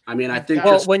brand. I mean, I think.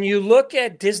 Well, when you look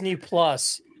at Disney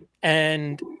Plus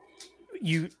and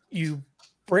you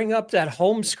bring up that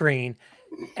home screen,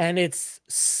 and it's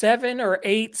 7 or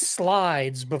 8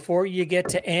 slides before you get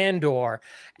to Andor,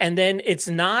 and then it's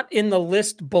not in the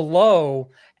list below,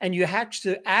 and you have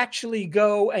to actually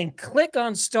go and click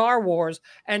on Star Wars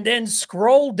and then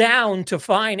scroll down to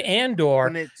find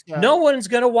Andor. No one's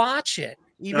going to watch it.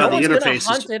 No one's going to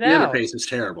hunt it out. The interface is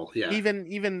terrible. Yeah.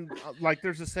 Even like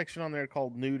there's a section on there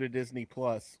called New to Disney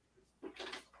Plus,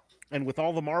 and with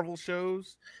all the Marvel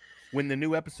shows, when the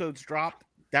new episodes dropped,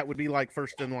 that would be like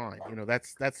first in line.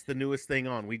 That's the newest thing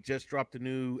on. We just dropped a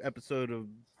new episode of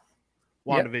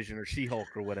WandaVision or She-Hulk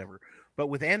or whatever. But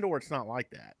with Andor, it's not like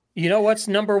that. You know what's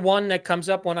number 1 that comes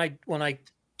up when I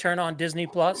turn on Disney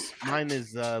Plus? Mine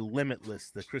is Limitless,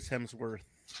 the Chris Hemsworth.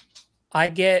 I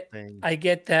get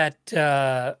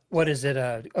that. What is it?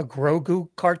 A Grogu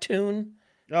cartoon?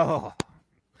 Oh,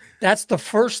 that's the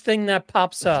first thing that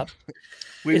pops up.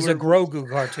 A Grogu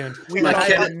cartoon.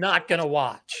 I'm not going to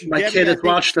watch. My kid has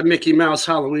watched the Mickey Mouse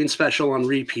Halloween special on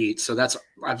repeat, so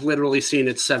I've literally seen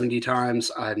it 70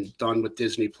 times. I'm done with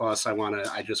Disney Plus.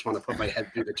 I just want to put my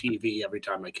head through the TV every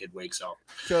time my kid wakes up.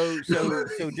 So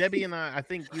Debbie and I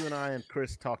think you and I and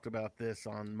Chris talked about this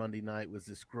on Monday night, was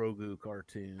this Grogu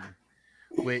cartoon,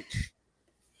 which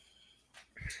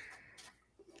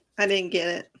I didn't get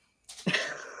it.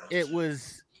 It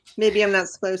was. Maybe I'm not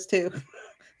supposed to.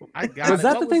 Was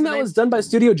that the thing that was done by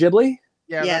Studio Ghibli?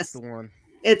 Yeah, yes. That's the one.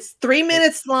 It's 3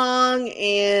 minutes long,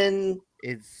 and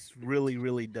it's really,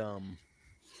 really dumb.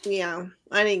 Yeah,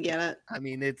 I didn't get it. I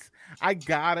mean, I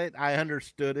got it. I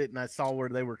understood it, and I saw where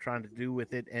they were trying to do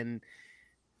with it. And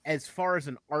as far as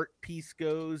an art piece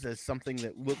goes, as something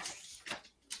that looks,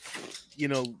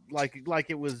 like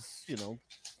it was,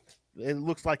 it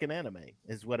looks like an anime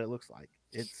is what it looks like.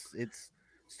 It's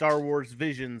Star Wars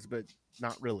Visions, but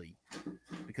not really,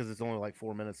 because it's only like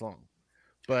 4 minutes long.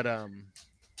 But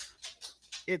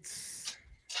it's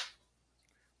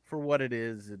for what it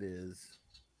is. It is.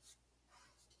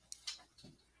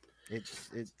 It's.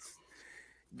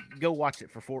 Go watch it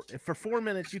for 4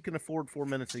 minutes. You can afford 4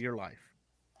 minutes of your life.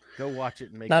 Go watch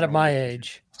it and make. Not at my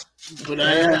age. But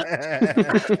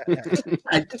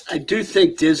I do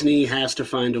think Disney has to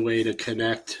find a way to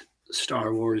connect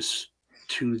Star Wars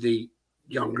to the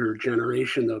younger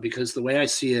generation, though, because the way I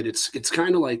see it, it's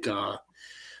kind of like I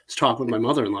was talking with my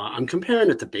mother-in-law. I'm comparing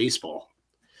it to baseball.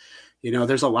 You know,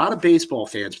 there's a lot of baseball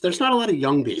fans, but there's not a lot of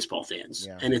young baseball fans.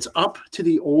 Yeah. And it's up to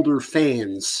the older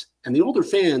fans. And the older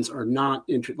fans are not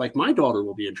like my daughter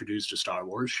will be introduced to Star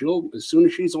Wars. She'll, as soon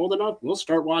as she's old enough, we'll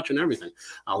start watching everything.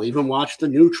 I'll even watch the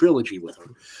new trilogy with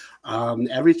her.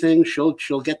 Everything she'll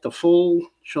get the full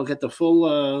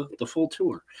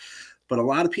tour. But a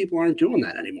lot of people aren't doing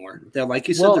that anymore. They're, like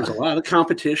you said, there's a lot of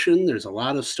competition. There's a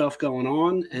lot of stuff going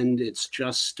on, and it's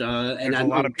just there's a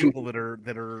lot of people that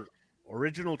are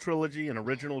original trilogy and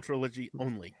original trilogy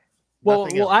only.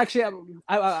 Well, actually,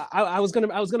 I was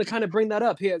gonna kind of bring that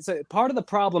up here. So part of the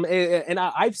problem, and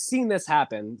I've seen this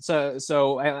happen. So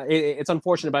it's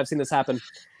unfortunate, but I've seen this happen.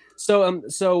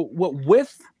 So what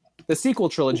with the sequel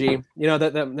trilogy, you know,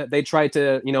 that they tried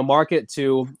to, you know, market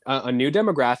to a new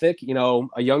demographic, you know,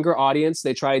 a younger audience.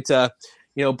 They tried to,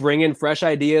 you know, bring in fresh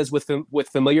ideas with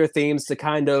familiar themes to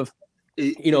kind of,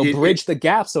 you know, bridge the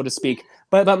gap, so to speak.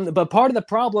 But part of the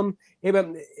problem,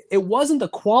 it wasn't the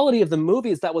quality of the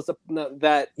movies that was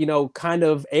that, you know, kind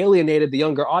of alienated the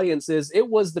younger audiences. It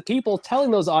was the people telling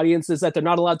those audiences that they're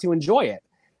not allowed to enjoy it.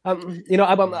 You know,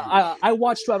 I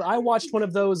watched one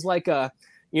of those, like father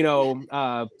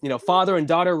and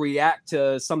daughter react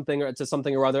to something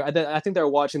or other. I think they were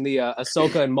watching the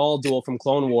Ahsoka and Maul duel from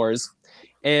Clone Wars,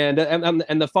 and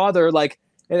the father, like.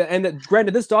 And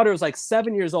granted, this daughter was like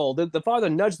 7 years old. The father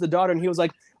nudged the daughter, and he was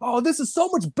like, "Oh, this is so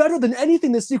much better than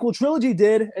anything the sequel trilogy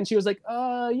did." And she was like,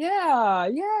 yeah."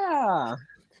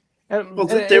 And,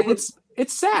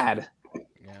 it's sad.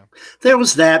 Yeah, there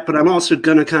was that, but I'm also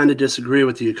gonna kind of disagree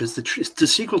with you because the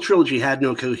sequel trilogy had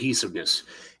no cohesiveness.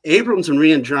 Abrams and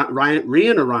Rian,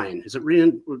 is it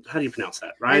Rian? How do you pronounce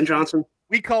that? Rian Johnson.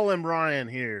 We call him Ryan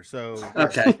here, so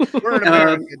okay. We're in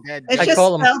America,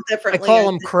 I call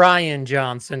him Crying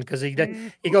Johnson because he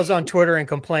goes on Twitter and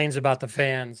complains about the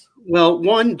fans. Well,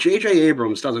 one, J.J.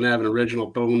 Abrams doesn't have an original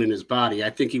bone in his body. I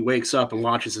think he wakes up and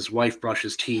watches his wife brush her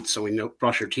teeth, so he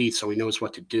knows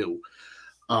what to do.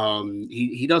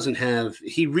 He doesn't have.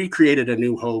 He recreated A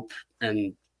New Hope,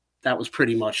 and that was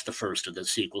pretty much the first of the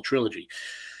sequel trilogy.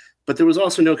 But there was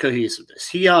also no cohesiveness.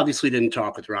 He obviously didn't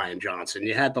talk with Rian Johnson.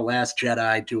 You had The Last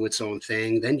Jedi do its own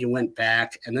thing. Then you went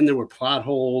back, and then there were plot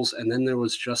holes, and then there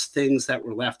was just things that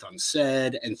were left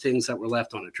unsaid and things that were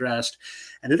left unaddressed.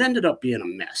 And it ended up being a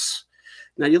mess.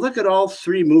 Now, you look at all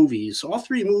three movies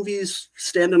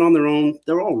standing on their own,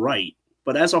 they're all right.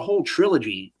 But as a whole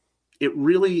trilogy,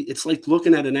 it's like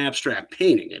looking at an abstract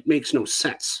painting. It makes no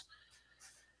sense.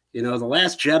 You know, The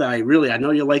Last Jedi, really, I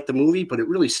know you like the movie, but it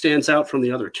really stands out from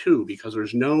the other two because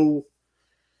it's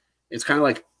kind of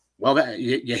like, well, that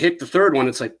you hit the third one,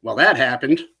 it's like, well, that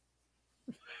happened.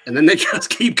 And then they just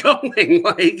keep going.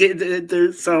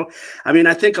 So, I mean,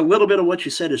 I think a little bit of what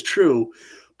you said is true,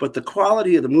 but the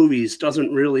quality of the movies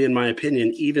doesn't really, in my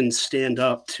opinion, even stand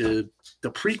up to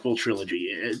the prequel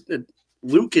trilogy.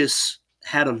 Lucas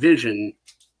had a vision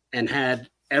and had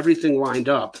everything lined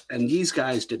up, and these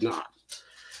guys did not.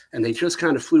 And they just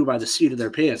kind of flew by the seat of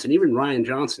their pants. And even Rian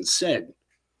Johnson said,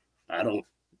 I don't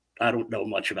know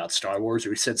much about Star Wars,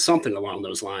 or he said something along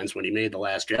those lines when he made The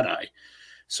Last Jedi.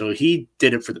 So he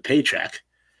did it for the paycheck.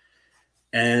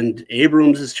 And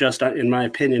Abrams is just, in my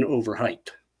opinion, overhyped.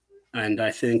 And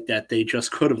I think that they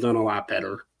just could have done a lot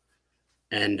better.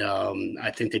 And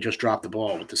I think they just dropped the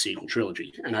ball with the sequel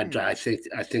trilogy. And I think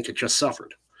it just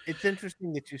suffered. It's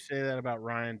interesting that you say that about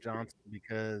Rian Johnson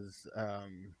because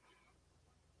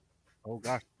oh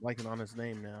gosh, blanking on his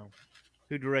name now.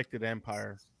 Who directed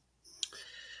Empire?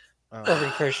 Irvin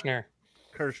Kershner.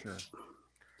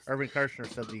 Irvin Kershner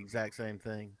said the exact same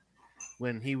thing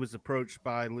when he was approached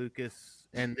by Lucas.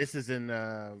 And this is in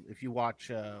if you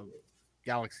watch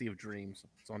Galaxy of Dreams,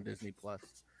 it's on Disney Plus.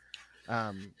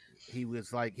 He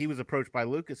was approached by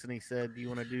Lucas and he said, "Do you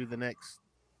want to do the next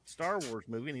Star Wars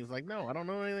movie?" And he was like, "No, I don't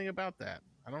know anything about that.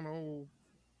 I don't know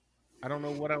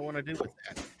what I want to do with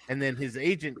that." And then his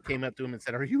agent came up to him and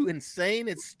said, "Are you insane?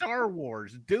 It's Star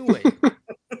Wars. Do it."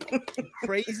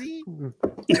 Crazy?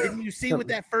 Didn't you see what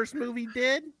that first movie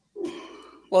did?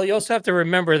 Well, you also have to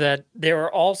remember that there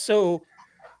are also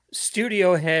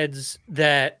studio heads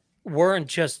that weren't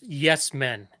just yes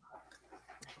men.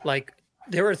 Like,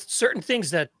 there were certain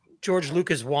things that George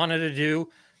Lucas wanted to do,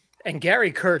 and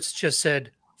Gary Kurtz just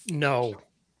said, "No,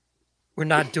 we're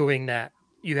not doing that.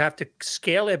 You have to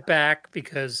scale it back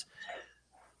because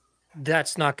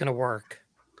that's not going to work."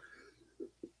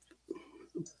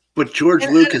 But George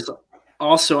Lucas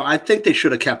also, I think they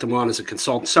should have kept him on as a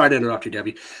consultant. Sorry to interrupt you,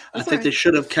 Debbie. I think they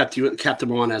should have kept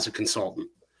him on as a consultant.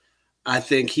 I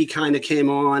think he kind of came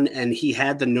on and he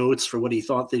had the notes for what he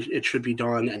thought it should be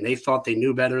done, and they thought they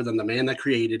knew better than the man that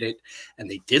created it, and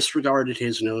they disregarded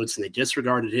his notes and they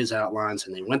disregarded his outlines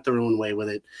and they went their own way with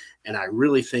it. And I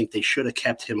really think they should have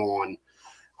kept him on.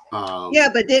 Yeah,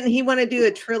 but didn't he want to do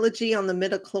a trilogy on the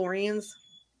midichlorians?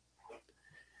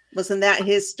 Wasn't that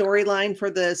his storyline for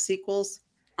the sequels?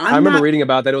 I remember reading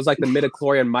about that. It was like the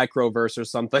midichlorian microverse or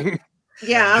something.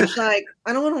 Yeah, I was like,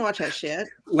 I don't want to watch that shit.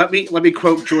 Let me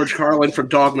quote George Carlin from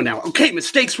Dogma now. Okay,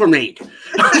 mistakes were made.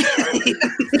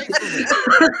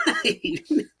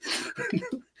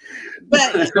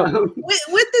 But with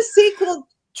the sequel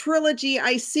trilogy,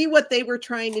 I see what they were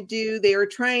trying to do. They were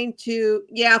trying to,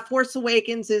 Force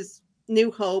Awakens is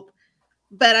New Hope,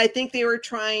 but I think they were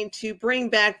trying to bring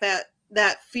back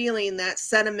that feeling, that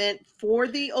sentiment for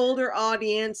the older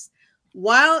audience,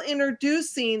 while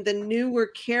introducing the newer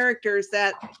characters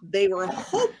that they were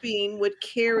hoping would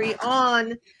carry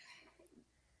on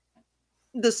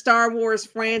the Star Wars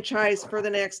franchise for the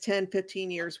next 10,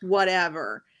 15 years,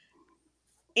 whatever.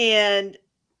 And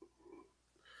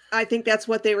I think that's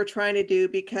what they were trying to do,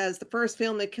 because the first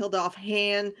film, they killed off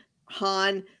Han,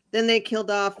 then they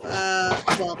killed off,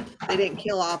 they didn't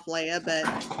kill off Leia,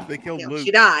 but they killed Luke.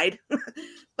 She died.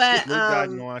 But Luke died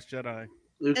in The Last Jedi.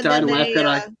 Luke died in Last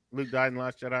Jedi. Luke died in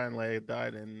Last Jedi, and Leia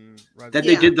died in Rise. Then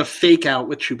they did the fake out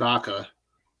with Chewbacca.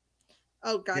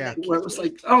 Oh God! Yeah. Where it was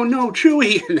like, oh no,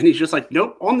 Chewie, and then he's just like,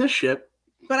 nope, on this ship.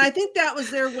 But I think that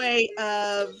was their way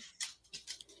of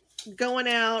going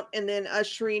out and then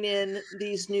ushering in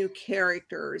these new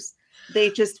characters. They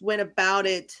just went about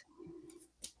it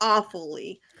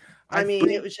awfully. I mean,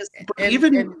 it was just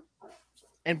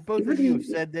and both of you have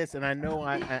said this, and I know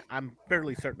I'm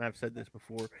fairly certain I've said this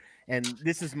before, and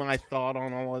this is my thought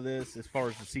on all of this as far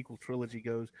as the sequel trilogy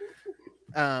goes.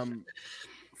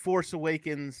 Force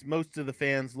Awakens, most of the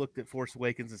fans looked at Force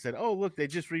Awakens and said, oh, look, they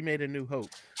just remade A New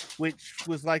Hope, which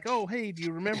was like, oh, hey, do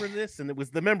you remember this? And it was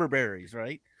the member berries,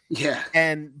 right? Yeah.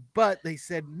 But they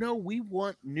said, no, we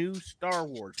want new Star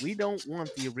Wars. We don't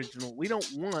want the original. We don't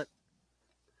want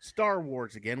Star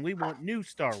Wars again. We want new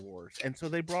Star Wars. And so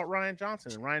they brought Rian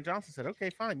Johnson, and Rian Johnson said,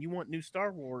 okay, fine. You want new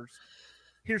Star Wars.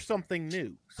 Here's something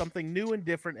new and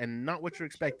different and not what you're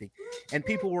expecting. And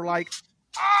people were like,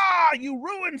 you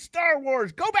ruined Star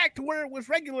Wars. Go back to where it was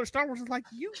regular Star Wars. It's like,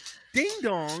 you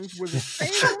ding-dongs were the same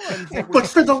ones. But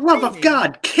for the love of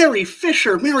God, Carrie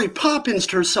Fisher, Mary Poppins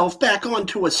herself back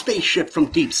onto a spaceship from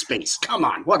deep space. Come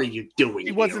on, what are you doing?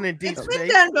 She wasn't in deep space. It's been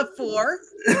done before.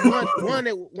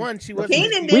 One, she wasn't.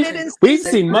 Kanan did it in We've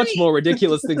seen much more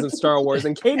ridiculous things in Star Wars,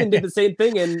 and Kanan did the same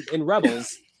thing in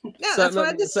Rebels. Yeah, that's what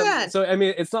I just said. So I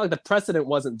mean, it's not like the precedent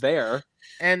wasn't there.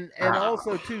 And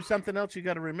also too, something else you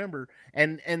got to remember,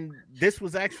 and this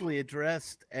was actually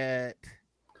addressed at,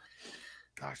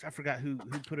 gosh, I forgot who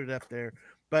put it up there,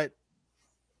 but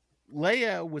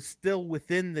Leia was still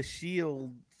within the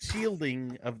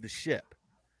shielding of the ship.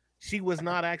 She was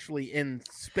not actually in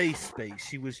space.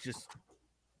 She was just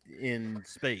in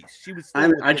space. She was.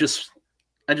 I just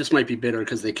might be bitter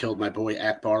because they killed my boy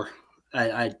Akbar.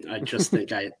 I just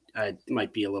think I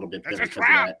might be a little bit bitter because of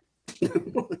that.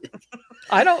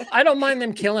 I don't mind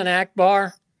them killing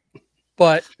Akbar,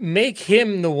 but make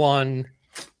him the one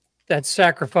that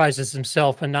sacrifices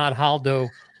himself and not Haldo,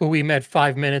 who we met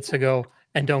 5 minutes ago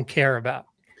and don't care about.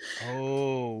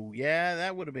 Oh, yeah,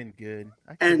 that would have been good.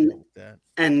 I can go with that.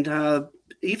 And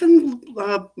even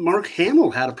Mark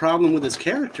Hamill had a problem with his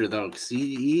character, though, because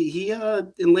he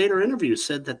in later interviews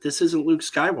said that this isn't Luke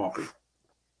Skywalker.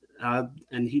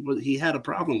 And he had a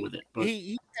problem with it. But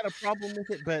he had a problem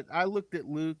with it, but I looked at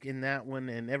Luke in that one,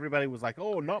 and everybody was like,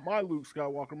 "Oh, not my Luke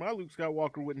Skywalker. My Luke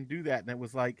Skywalker wouldn't do that." And it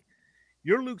was like,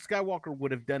 your Luke Skywalker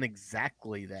would have done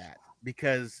exactly that,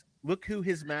 because look who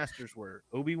his masters were: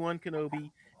 Obi-Wan Kenobi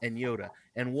and Yoda.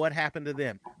 And what happened to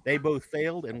them? They both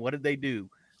failed, and what did they do?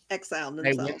 Exiled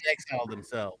themselves. They went and exiled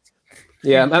themselves.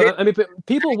 Yeah, I mean,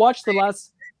 people watched the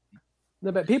last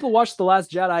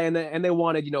Jedi, and they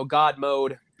wanted, God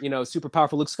mode, super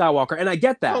powerful Luke Skywalker, and I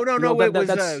get that. Oh no,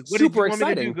 that's what super did you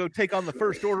want me to do? Go take on the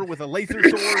First Order with a laser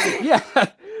sword? Yeah,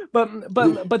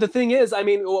 but the thing is, I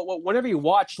mean, whenever you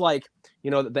watch the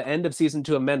end of season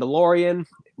 2 of Mandalorian,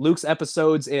 Luke's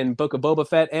episodes in Book of Boba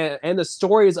Fett, and the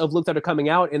stories of Luke that are coming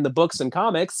out in the books and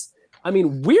comics, I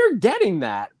mean, we're getting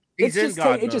that. It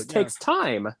just takes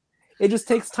time. It just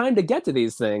takes time to get to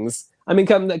these things. I mean,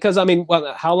 because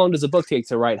how long does a book take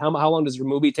to write? How long does your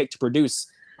movie take to produce?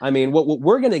 I mean,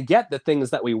 we're going to get the things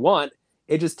that we want.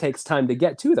 It just takes time to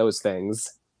get to those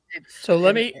things. So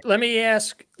let me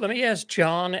ask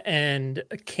John and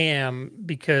Cam,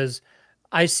 because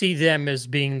I see them as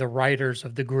being the writers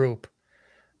of the group.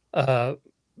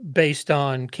 based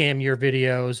on Cam, your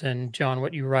videos, and John,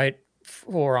 what you write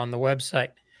for on the website.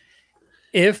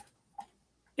 If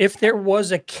there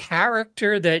was a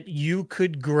character that you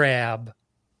could grab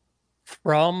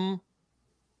from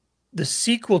the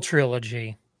sequel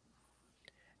trilogy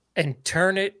and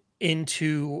turn it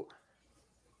into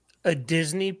a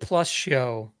Disney Plus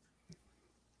show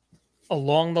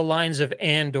along the lines of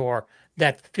Andor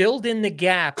that filled in the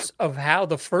gaps of how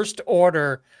the First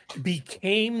Order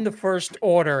became the First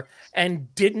Order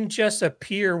and didn't just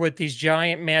appear with these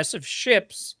giant, massive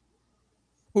ships,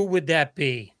 who would that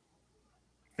be?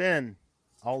 Ben,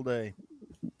 all day.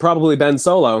 Probably Ben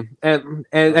Solo. And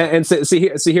see,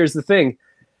 here's the thing.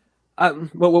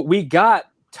 Well, we got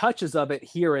touches of it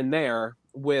here and there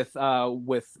with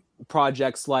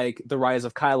projects like The Rise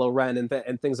of Kylo Ren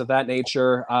and things of that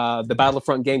nature. The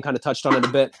Battlefront game kind of touched on it a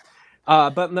bit.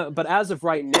 But as of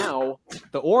right now,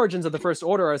 the origins of the First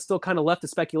Order are still kind of left to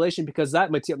speculation because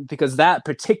that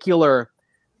particular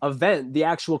event, the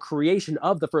actual creation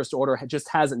of the First Order, just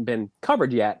hasn't been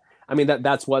covered yet. I mean,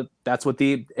 that's what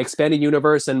the expanded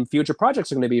universe and future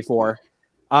projects are going to be for.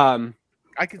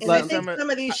 I can. I think some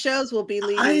of these shows will be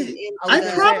leading. You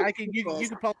could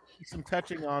probably see some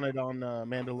touching on it on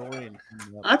Mandalorian.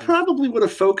 I probably would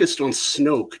have focused on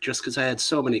Snoke just because I had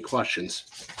so many questions,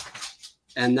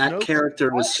 and that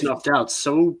character was snuffed out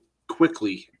so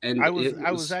quickly. And I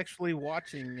was actually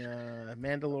watching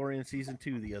Mandalorian season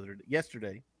 2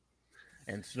 yesterday,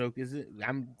 and Snoke is.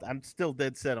 I'm still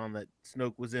dead set on that.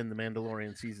 Snoke was in the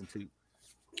Mandalorian season 2.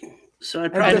 So I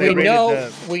probably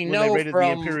we know from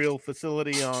the Imperial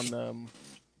facility on.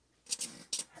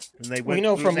 We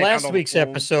know from last week's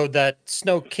episode that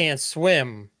Snoke can't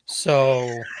swim,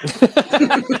 so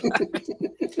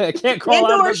can't crawl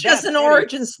out of Andor's just an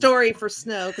origin story for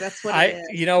Snoke. That's what it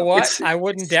is. You know what? I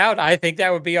wouldn't doubt. I think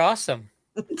that would be awesome.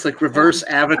 It's like reverse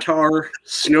Avatar.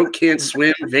 Snoke can't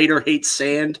swim. Vader hates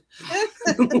sand.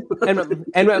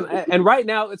 and right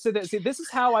now, see, this is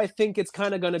how I think it's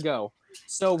kind of going to go.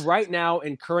 So right now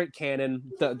in current canon,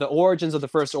 the origins of the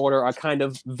First Order are kind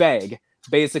of vague.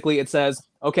 Basically, it says,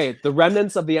 okay, the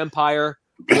remnants of the Empire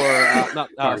were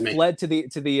fled to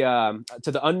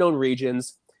the unknown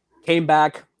regions, came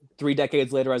back 3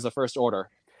 decades later as the First Order.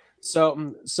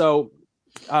 So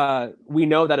we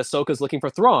know that Ahsoka's looking for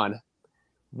Thrawn.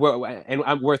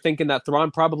 We're thinking that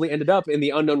Thrawn probably ended up in the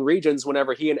unknown regions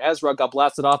whenever he and Ezra got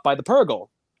blasted off by the Purrgil.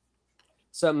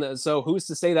 So who's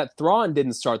to say that Thrawn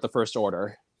didn't start the First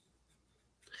Order?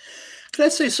 Can I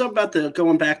say something about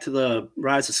going back to the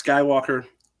Rise of Skywalker?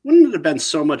 Wouldn't it have been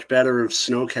so much better if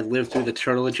Snoke had lived through the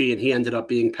trilogy and he ended up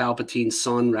being Palpatine's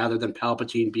son rather than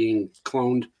Palpatine being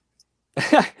cloned?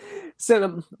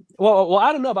 Well,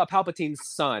 I don't know about Palpatine's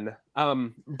son,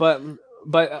 but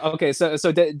okay.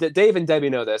 So Dave and Debbie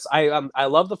know this. I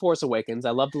love The Force Awakens.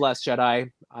 I love The Last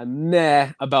Jedi. I'm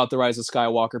meh about The Rise of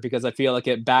Skywalker because I feel like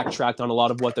it backtracked on a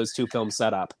lot of what those two films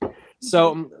set up.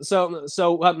 So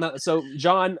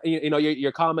John,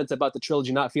 your comments about the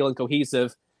trilogy not feeling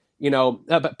cohesive,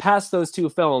 but past those two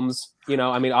films,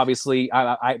 I mean, obviously,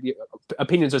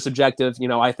 opinions are subjective.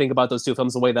 I think about those two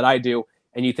films the way that I do,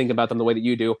 and you think about them the way that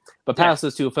you do. But past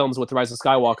those two films with The Rise of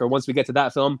Skywalker, once we get to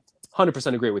that film,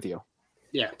 100% agree with you.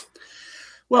 Yeah.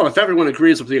 Well, if everyone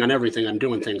agrees with me on everything, I'm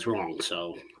doing things wrong.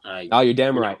 So you're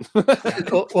damn right.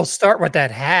 We'll start with that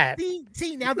hat.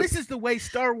 See, now this is the way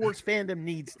Star Wars fandom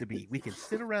needs to be. We can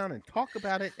sit around and talk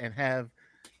about it and have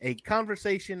a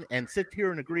conversation and sit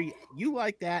here and agree. You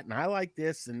like that, and I like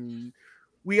this, and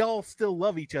we all still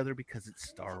love each other because it's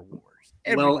Star Wars.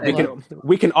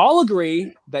 We can all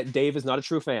agree that Dave is not a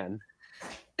true fan.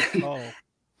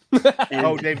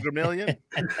 Oh, Dave Vermillion.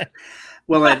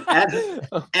 Well,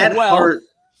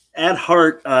 at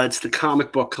heart, it's the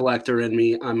comic book collector in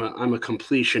me. I'm a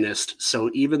completionist.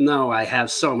 So even though I have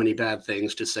so many bad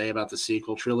things to say about the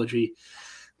sequel trilogy,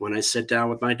 when I sit down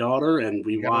with my daughter and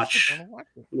we watch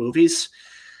movies,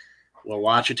 we'll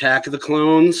watch Attack of the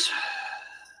Clones.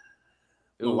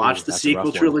 We'll watch the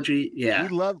sequel trilogy. Yeah,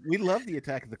 we love the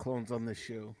Attack of the Clones on this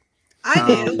show.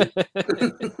 I do.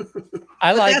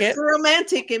 I like that's the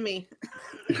romantic in me.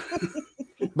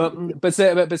 But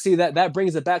see that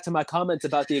brings it back to my comments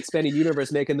about the expanded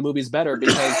universe making the movies better,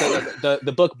 because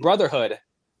the book Brotherhood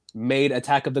made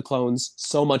Attack of the Clones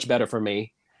so much better for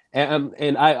me,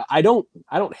 and I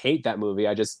don't hate that movie.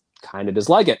 I just kind of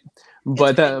dislike it,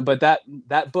 but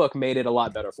that book made it a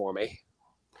lot better for me.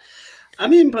 I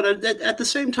mean, but at the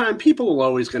same time, people are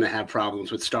always going to have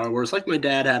problems with Star Wars. Like my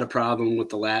dad had a problem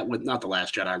with not the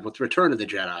Last Jedi, with Return of the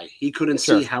Jedi. He couldn't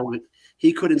see how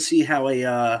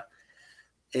a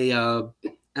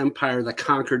empire that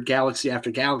conquered galaxy after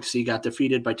galaxy got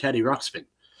defeated by Teddy Ruxpin.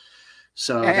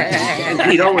 So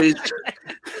and he'd always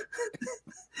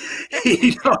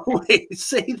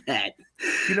say that.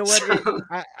 You know what? So,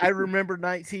 I remember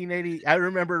 1980. I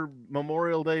remember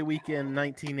Memorial Day weekend,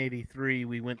 1983.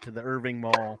 We went to the Irving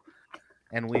Mall,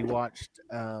 and we watched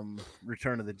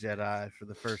Return of the Jedi for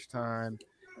the first time,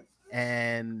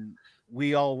 and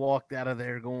we all walked out of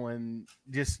there going,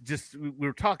 we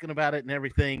were talking about it and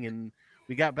everything, and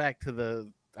we got back to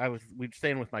we were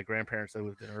staying with my grandparents. I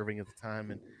lived in Irving at the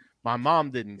time, and my mom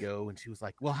didn't go, and she was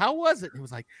like, "Well, how was it?" And it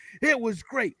was like, "It was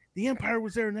great. The Empire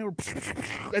was there, and they were,"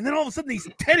 and then all of a sudden these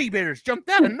teddy bears jumped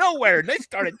out of nowhere, and they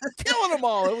started killing them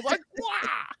all. It was like, wow!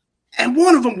 And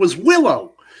one of them was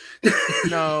Willow.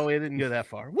 No, it didn't go that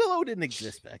far. Willow didn't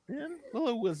exist back then.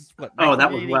 Willow was what? Oh,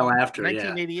 that was well after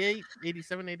 1988,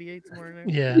 87, 88, somewhere in there.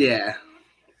 Yeah. Yeah.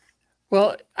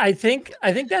 Well, I think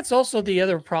that's also the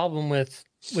other problem with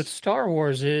Star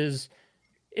Wars is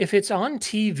if it's on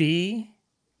TV,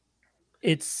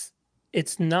 it's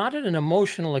not an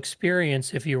emotional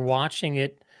experience if you're watching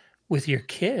it with your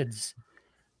kids.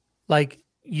 Like,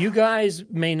 you guys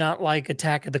may not like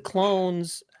Attack of the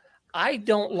Clones. I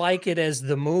don't like it as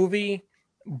the movie,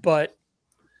 but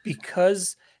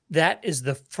because that is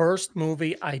the first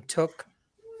movie I took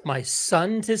my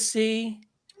son to see,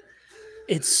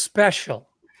 it's special.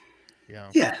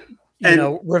 Yeah. You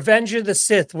know, Revenge of the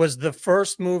Sith was the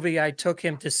first movie I took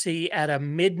him to see at a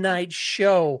midnight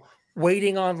show,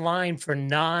 waiting online for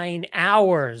 9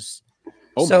 hours.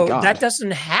 Oh so my God. that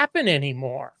doesn't happen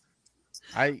anymore.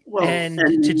 And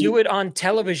to do it on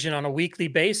television on a weekly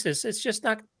basis, it's just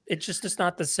not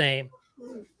the same.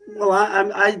 Well,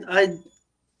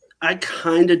 I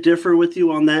kind of differ with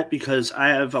you on that because I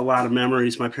have a lot of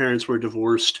memories. My parents were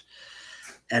divorced.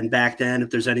 And back then, if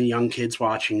there's any young kids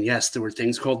watching, yes, there were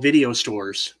things called video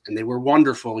stores, and they were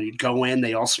wonderful. You'd go in,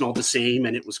 they all smelled the same,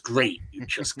 and it was great. You'd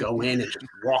just go in and just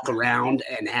walk around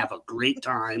and have a great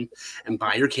time and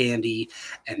buy your candy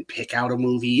and pick out a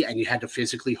movie, and you had to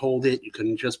physically hold it. You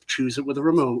couldn't just choose it with a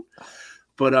remote.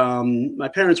 But my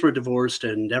parents were divorced,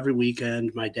 and every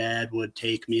weekend, my dad would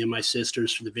take me and my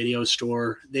sisters to the video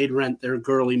store. They'd rent their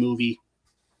girly movie.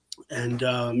 And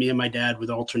me and my dad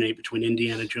would alternate between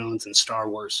Indiana Jones and Star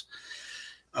Wars.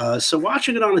 So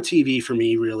watching it on a TV for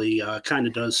me really kind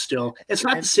of does still. It's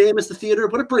not the same as the theater,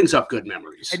 but it brings up good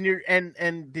memories.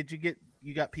 And did you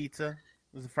got pizza?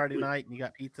 It was a Friday night and you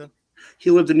got pizza?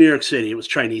 He lived in New York City. It was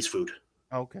Chinese food.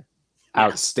 Okay.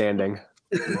 Outstanding.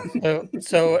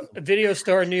 So video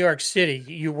store in New York City,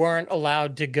 you weren't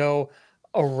allowed to go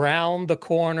around the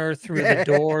corner through the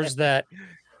doors that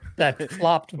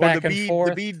flopped back and forth.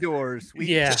 The bead doors.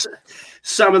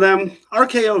 Some of them.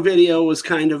 RKO Video was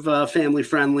kind of family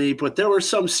friendly, but there were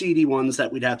some seedy ones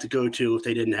that we'd have to go to if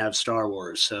they didn't have Star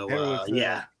Wars. So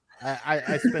yeah.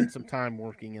 I spent some time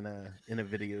working in a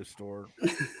video store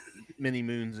many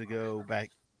moons ago,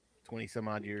 back 20 some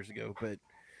odd years ago. But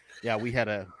yeah, we had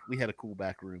a cool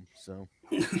back room. So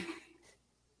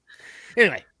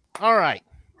anyway, all right.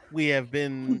 We have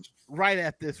been right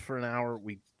at this for an hour.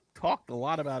 We talked a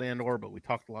lot about Andor, but we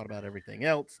talked a lot about everything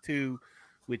else too,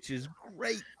 which is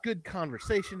great. Good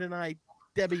conversation tonight.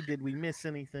 Debbie, did we miss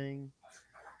anything?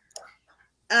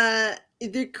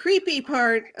 The creepy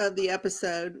part of the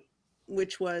episode,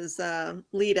 which was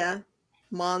Lita,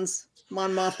 Mon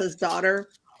Mothma's daughter.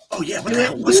 Oh yeah, what the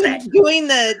hell was that? Doing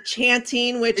the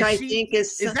chanting, which I think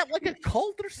is that like a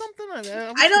cult or something?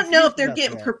 I don't know if they're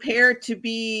getting prepared to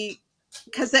be.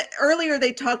 Because earlier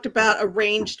they talked about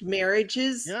arranged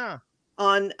marriages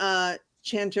on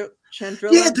Chandrila.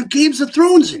 Yeah, the Games of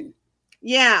Thrones.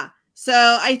 Yeah.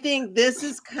 So I think this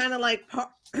is kind of like,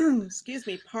 part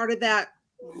of that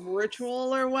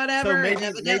ritual or whatever. So maybe,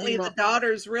 evidently the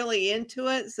daughter's really into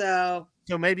it. So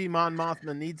maybe Mon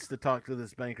Mothma needs to talk to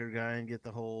this banker guy and get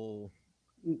the whole.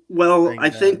 Well, I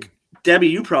think. Debbie,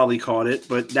 you probably caught it,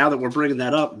 but now that we're bringing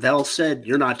that up, Vel said,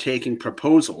 "You're not taking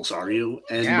proposals, are you?"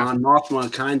 And Mon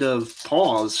Mothma kind of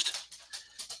paused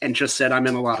and just said, "I'm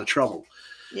in a lot of trouble."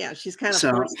 Yeah, she's kind of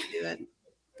forced to do it.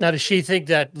 Now, does she think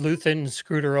that Luthen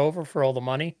screwed her over for all the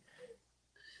money?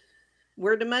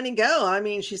 Where'd the money go? I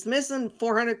mean, she's missing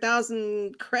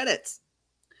 400,000 credits.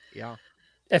 Yeah.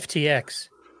 FTX.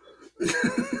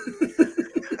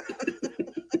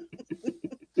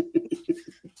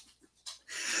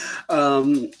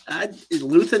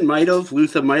 Luthen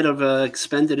might have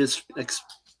expended his.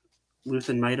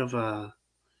 Luthen might have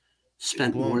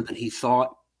spent more than he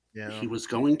thought he was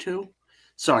going to.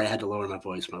 Sorry, I had to lower my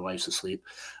voice. My wife's asleep.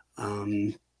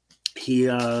 He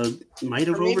might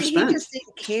have overspent. He just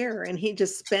didn't care, and he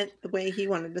just spent the way he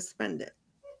wanted to spend it.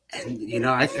 And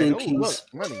I think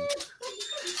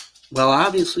Well,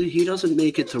 obviously, he doesn't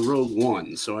make it to Rogue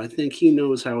One, so I think he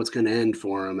knows how it's going to end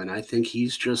for him, and I think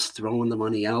he's just throwing the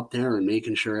money out there and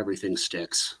making sure everything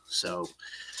sticks. So,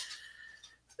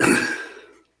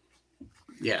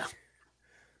 yeah.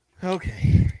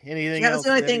 Okay. Anything else?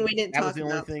 That was the only thing we didn't That talk was the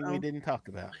only about. thing we didn't talk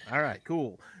about. All right,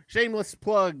 cool. Shameless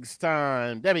plugs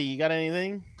time. Debbie, you got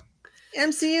anything?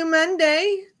 MCU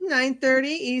Monday, 9:30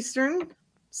 Eastern,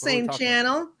 same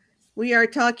channel. We are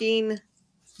talking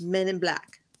Men in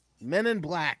Black. Men in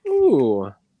Black.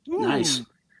 Ooh. Nice.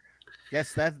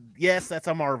 Yes, that's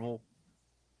a Marvel.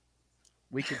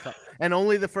 We could talk, and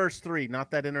only the first 3, not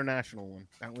that international one.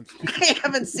 That one's. I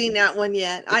haven't seen that one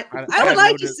yet. I would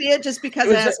like to see it just because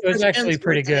it was actually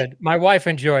pretty good. My wife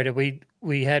enjoyed it.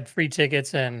 We had free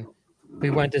tickets and we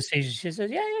went to see. She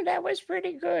said, "Yeah, that was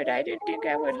pretty good. I didn't think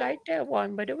I would like that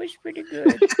one, but it was pretty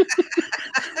good."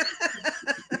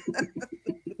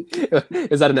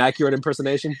 Is that an accurate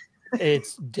impersonation?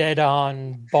 It's dead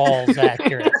on balls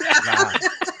accurate.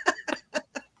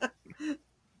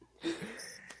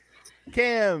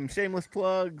 Cam, shameless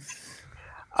plugs.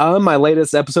 My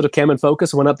latest episode of Cam and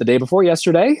Focus went up the day before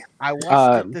yesterday. I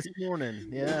watched it this morning.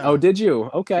 Yeah. Oh, did you?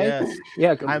 Okay. Yes.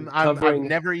 Yeah. I've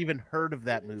never even heard of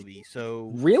that movie.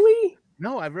 So really?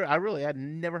 No, I really had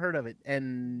never heard of it,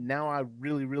 and now I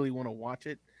really, really want to watch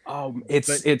it. Oh,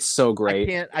 it's so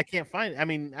great. I can't find it. I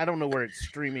mean, I don't know where it's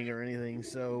streaming or anything.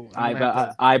 So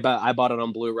I bought it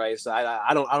on Blu-ray. So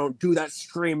I don't do that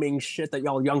streaming shit that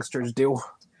y'all youngsters do.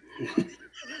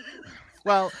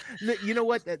 Well, you know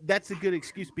what? That's a good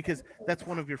excuse because that's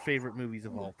one of your favorite movies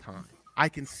of all time. I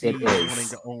can see you wanting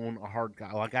to own a hard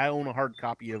copy. Like I own a hard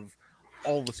copy of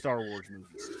all the Star Wars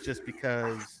movies just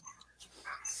because.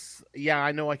 Yeah,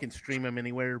 I know I can stream them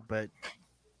anywhere, but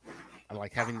I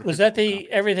like having. Was that the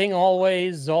copy. Everything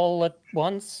Always All at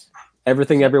Once?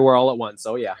 Everything Everywhere All at Once.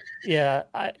 Oh yeah. Yeah,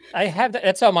 I have that.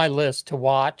 That's on my list to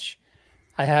watch.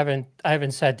 I haven't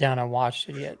sat down and watched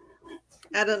it yet.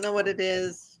 I don't know what it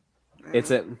is.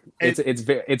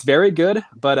 It's very good,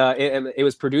 but it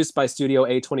was produced by Studio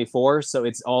A24, so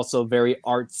it's also very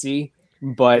artsy.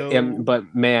 But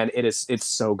man, it's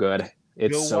so good.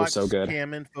 It's so good.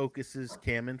 Cam and Focus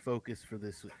for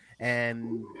this,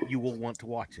 and you will want to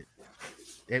watch it.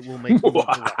 It will make you want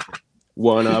to watch it.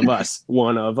 One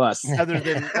of us. Other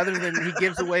than he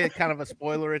gives away a kind of a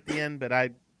spoiler at the end, but I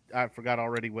forgot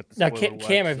already what the spoiler was.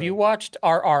 Cam, have you watched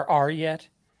RRR yet?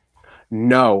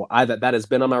 No, that has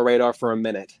been on my radar for a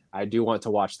minute. I do want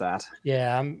to watch that.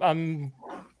 Yeah, I'm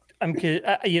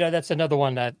that's another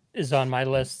one that is on my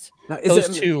list. Now,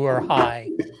 those two are high.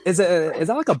 Is that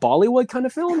like a Bollywood kind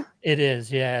of film? It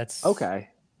is. Yeah, it's okay.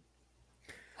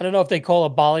 I don't know if they call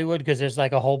it Bollywood because there's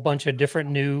like a whole bunch of different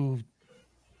new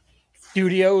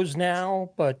studios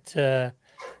now, but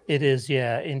it is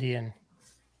Indian.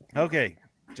 Okay,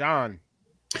 John,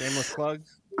 shameless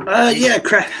plugs.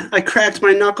 I cracked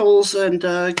my knuckles and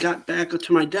got back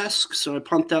to my desk, so I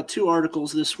pumped out 2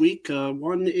 articles this week.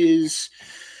 One is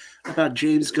about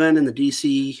James Gunn and the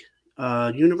DC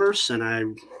universe, and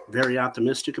I'm very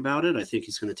optimistic about it. I think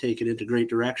he's going to take it into great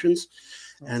directions.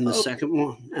 And the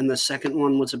second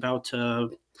one was about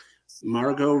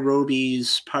Margot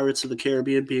Robbie's Pirates of the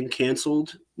Caribbean being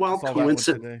canceled. Well,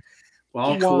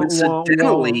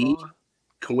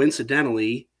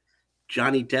 coincidentally,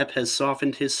 Johnny Depp has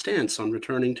softened his stance on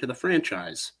returning to the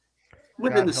franchise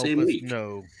within the same week.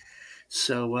 No.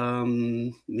 So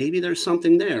maybe there's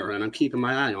something there, and I'm keeping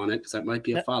my eye on it because that might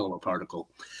be a follow-up article.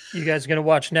 You guys going to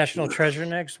watch National Treasure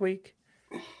next week?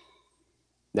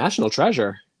 National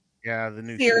Treasure? Yeah, the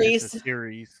new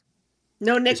series.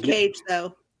 No Nick Cage,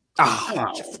 though.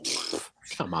 Oh,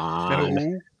 come on.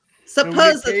 No.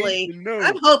 Supposedly. No.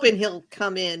 I'm hoping he'll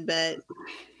come in, but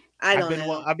I don't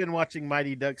know. I've been watching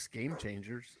Mighty Ducks Game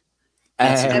Changers.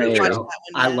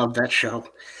 I love that show.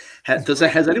 Has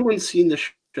anyone seen the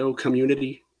show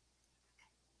Community?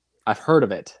 I've heard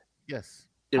of it. Yes.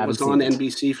 It was on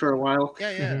NBC for a while.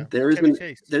 Yeah.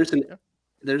 Mm-hmm.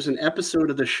 There's an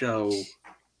episode of the show.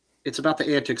 It's about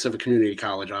the antics of a community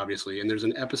college, obviously. And there's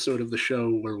an episode of the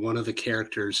show where one of the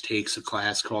characters takes a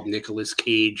class called Nicolas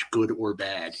Cage, Good or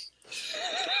Bad.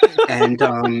 And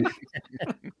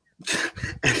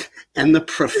and the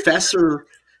professor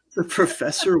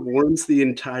warns the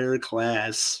entire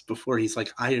class before he's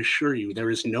like, I assure you, there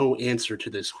is no answer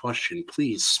to this question.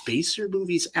 Please space your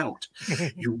movies out.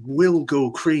 You will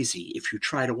go crazy if you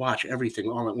try to watch everything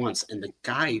all at once. And the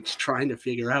guy's trying to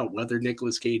figure out whether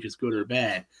Nicolas Cage is good or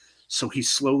bad. So he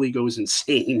slowly goes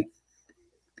insane.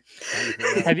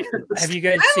 Have you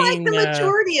guys seen the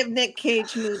majority of Nick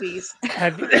Cage movies?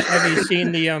 Have you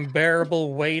seen The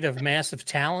Unbearable Weight of Massive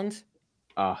Talent?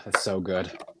 Oh, that's so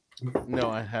good. No,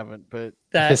 I haven't. But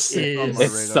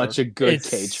it's such a good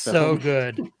Cage film. So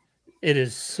good. It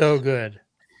is so good.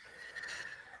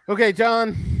 Okay,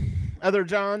 John. Other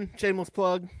John, shameless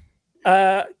plug.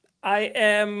 I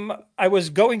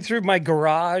was going through my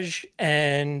garage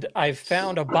and I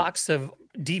found a box of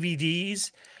DVDs,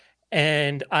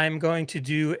 and I'm going to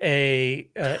do the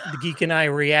Geek and I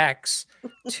reacts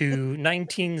to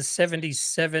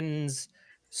 1977's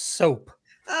Soap.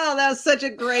 Oh, that was such a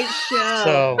great show.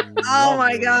 So, oh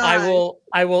my god.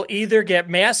 I will either get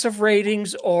massive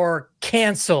ratings or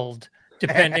canceled,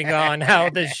 depending on how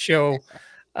this show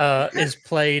is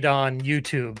played on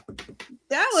YouTube.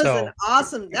 That was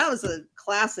a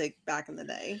classic back in the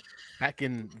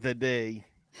day.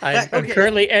 I'm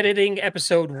currently editing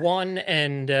episode 1,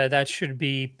 and that should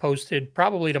be posted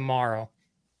probably tomorrow.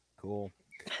 Cool.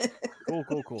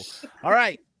 All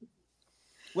right.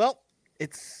 Well,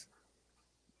 it's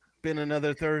been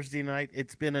another Thursday night.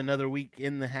 It's been another week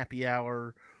in the happy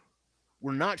hour.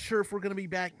 We're not sure if we're going to be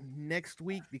back next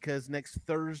week because next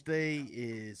Thursday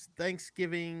is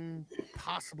Thanksgiving.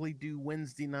 Possibly do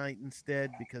Wednesday night instead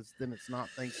because then it's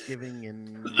not Thanksgiving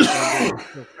and it's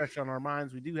still fresh on our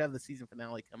minds. We do have the season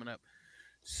finale coming up.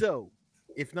 So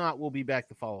if not, we'll be back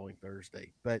the following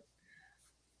Thursday. But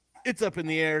it's up in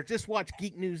the air. Just watch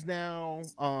Geek News Now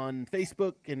on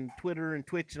Facebook and Twitter and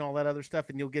Twitch and all that other stuff.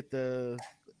 And you'll get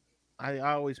I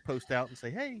always post out and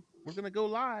say, hey, we're going to go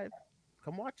live.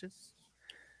 Come watch us.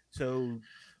 So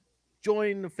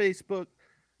join the Facebook,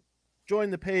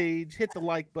 join the page, hit the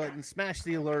like button, smash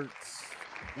the alerts,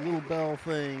 little bell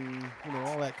thing,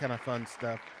 all that kind of fun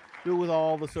stuff. Do it with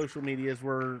all the social medias.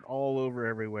 We're all over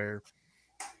everywhere.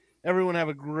 Everyone have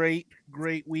a great,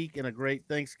 great week and a great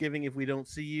Thanksgiving if we don't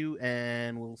see you,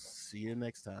 and we'll see you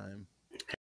next time.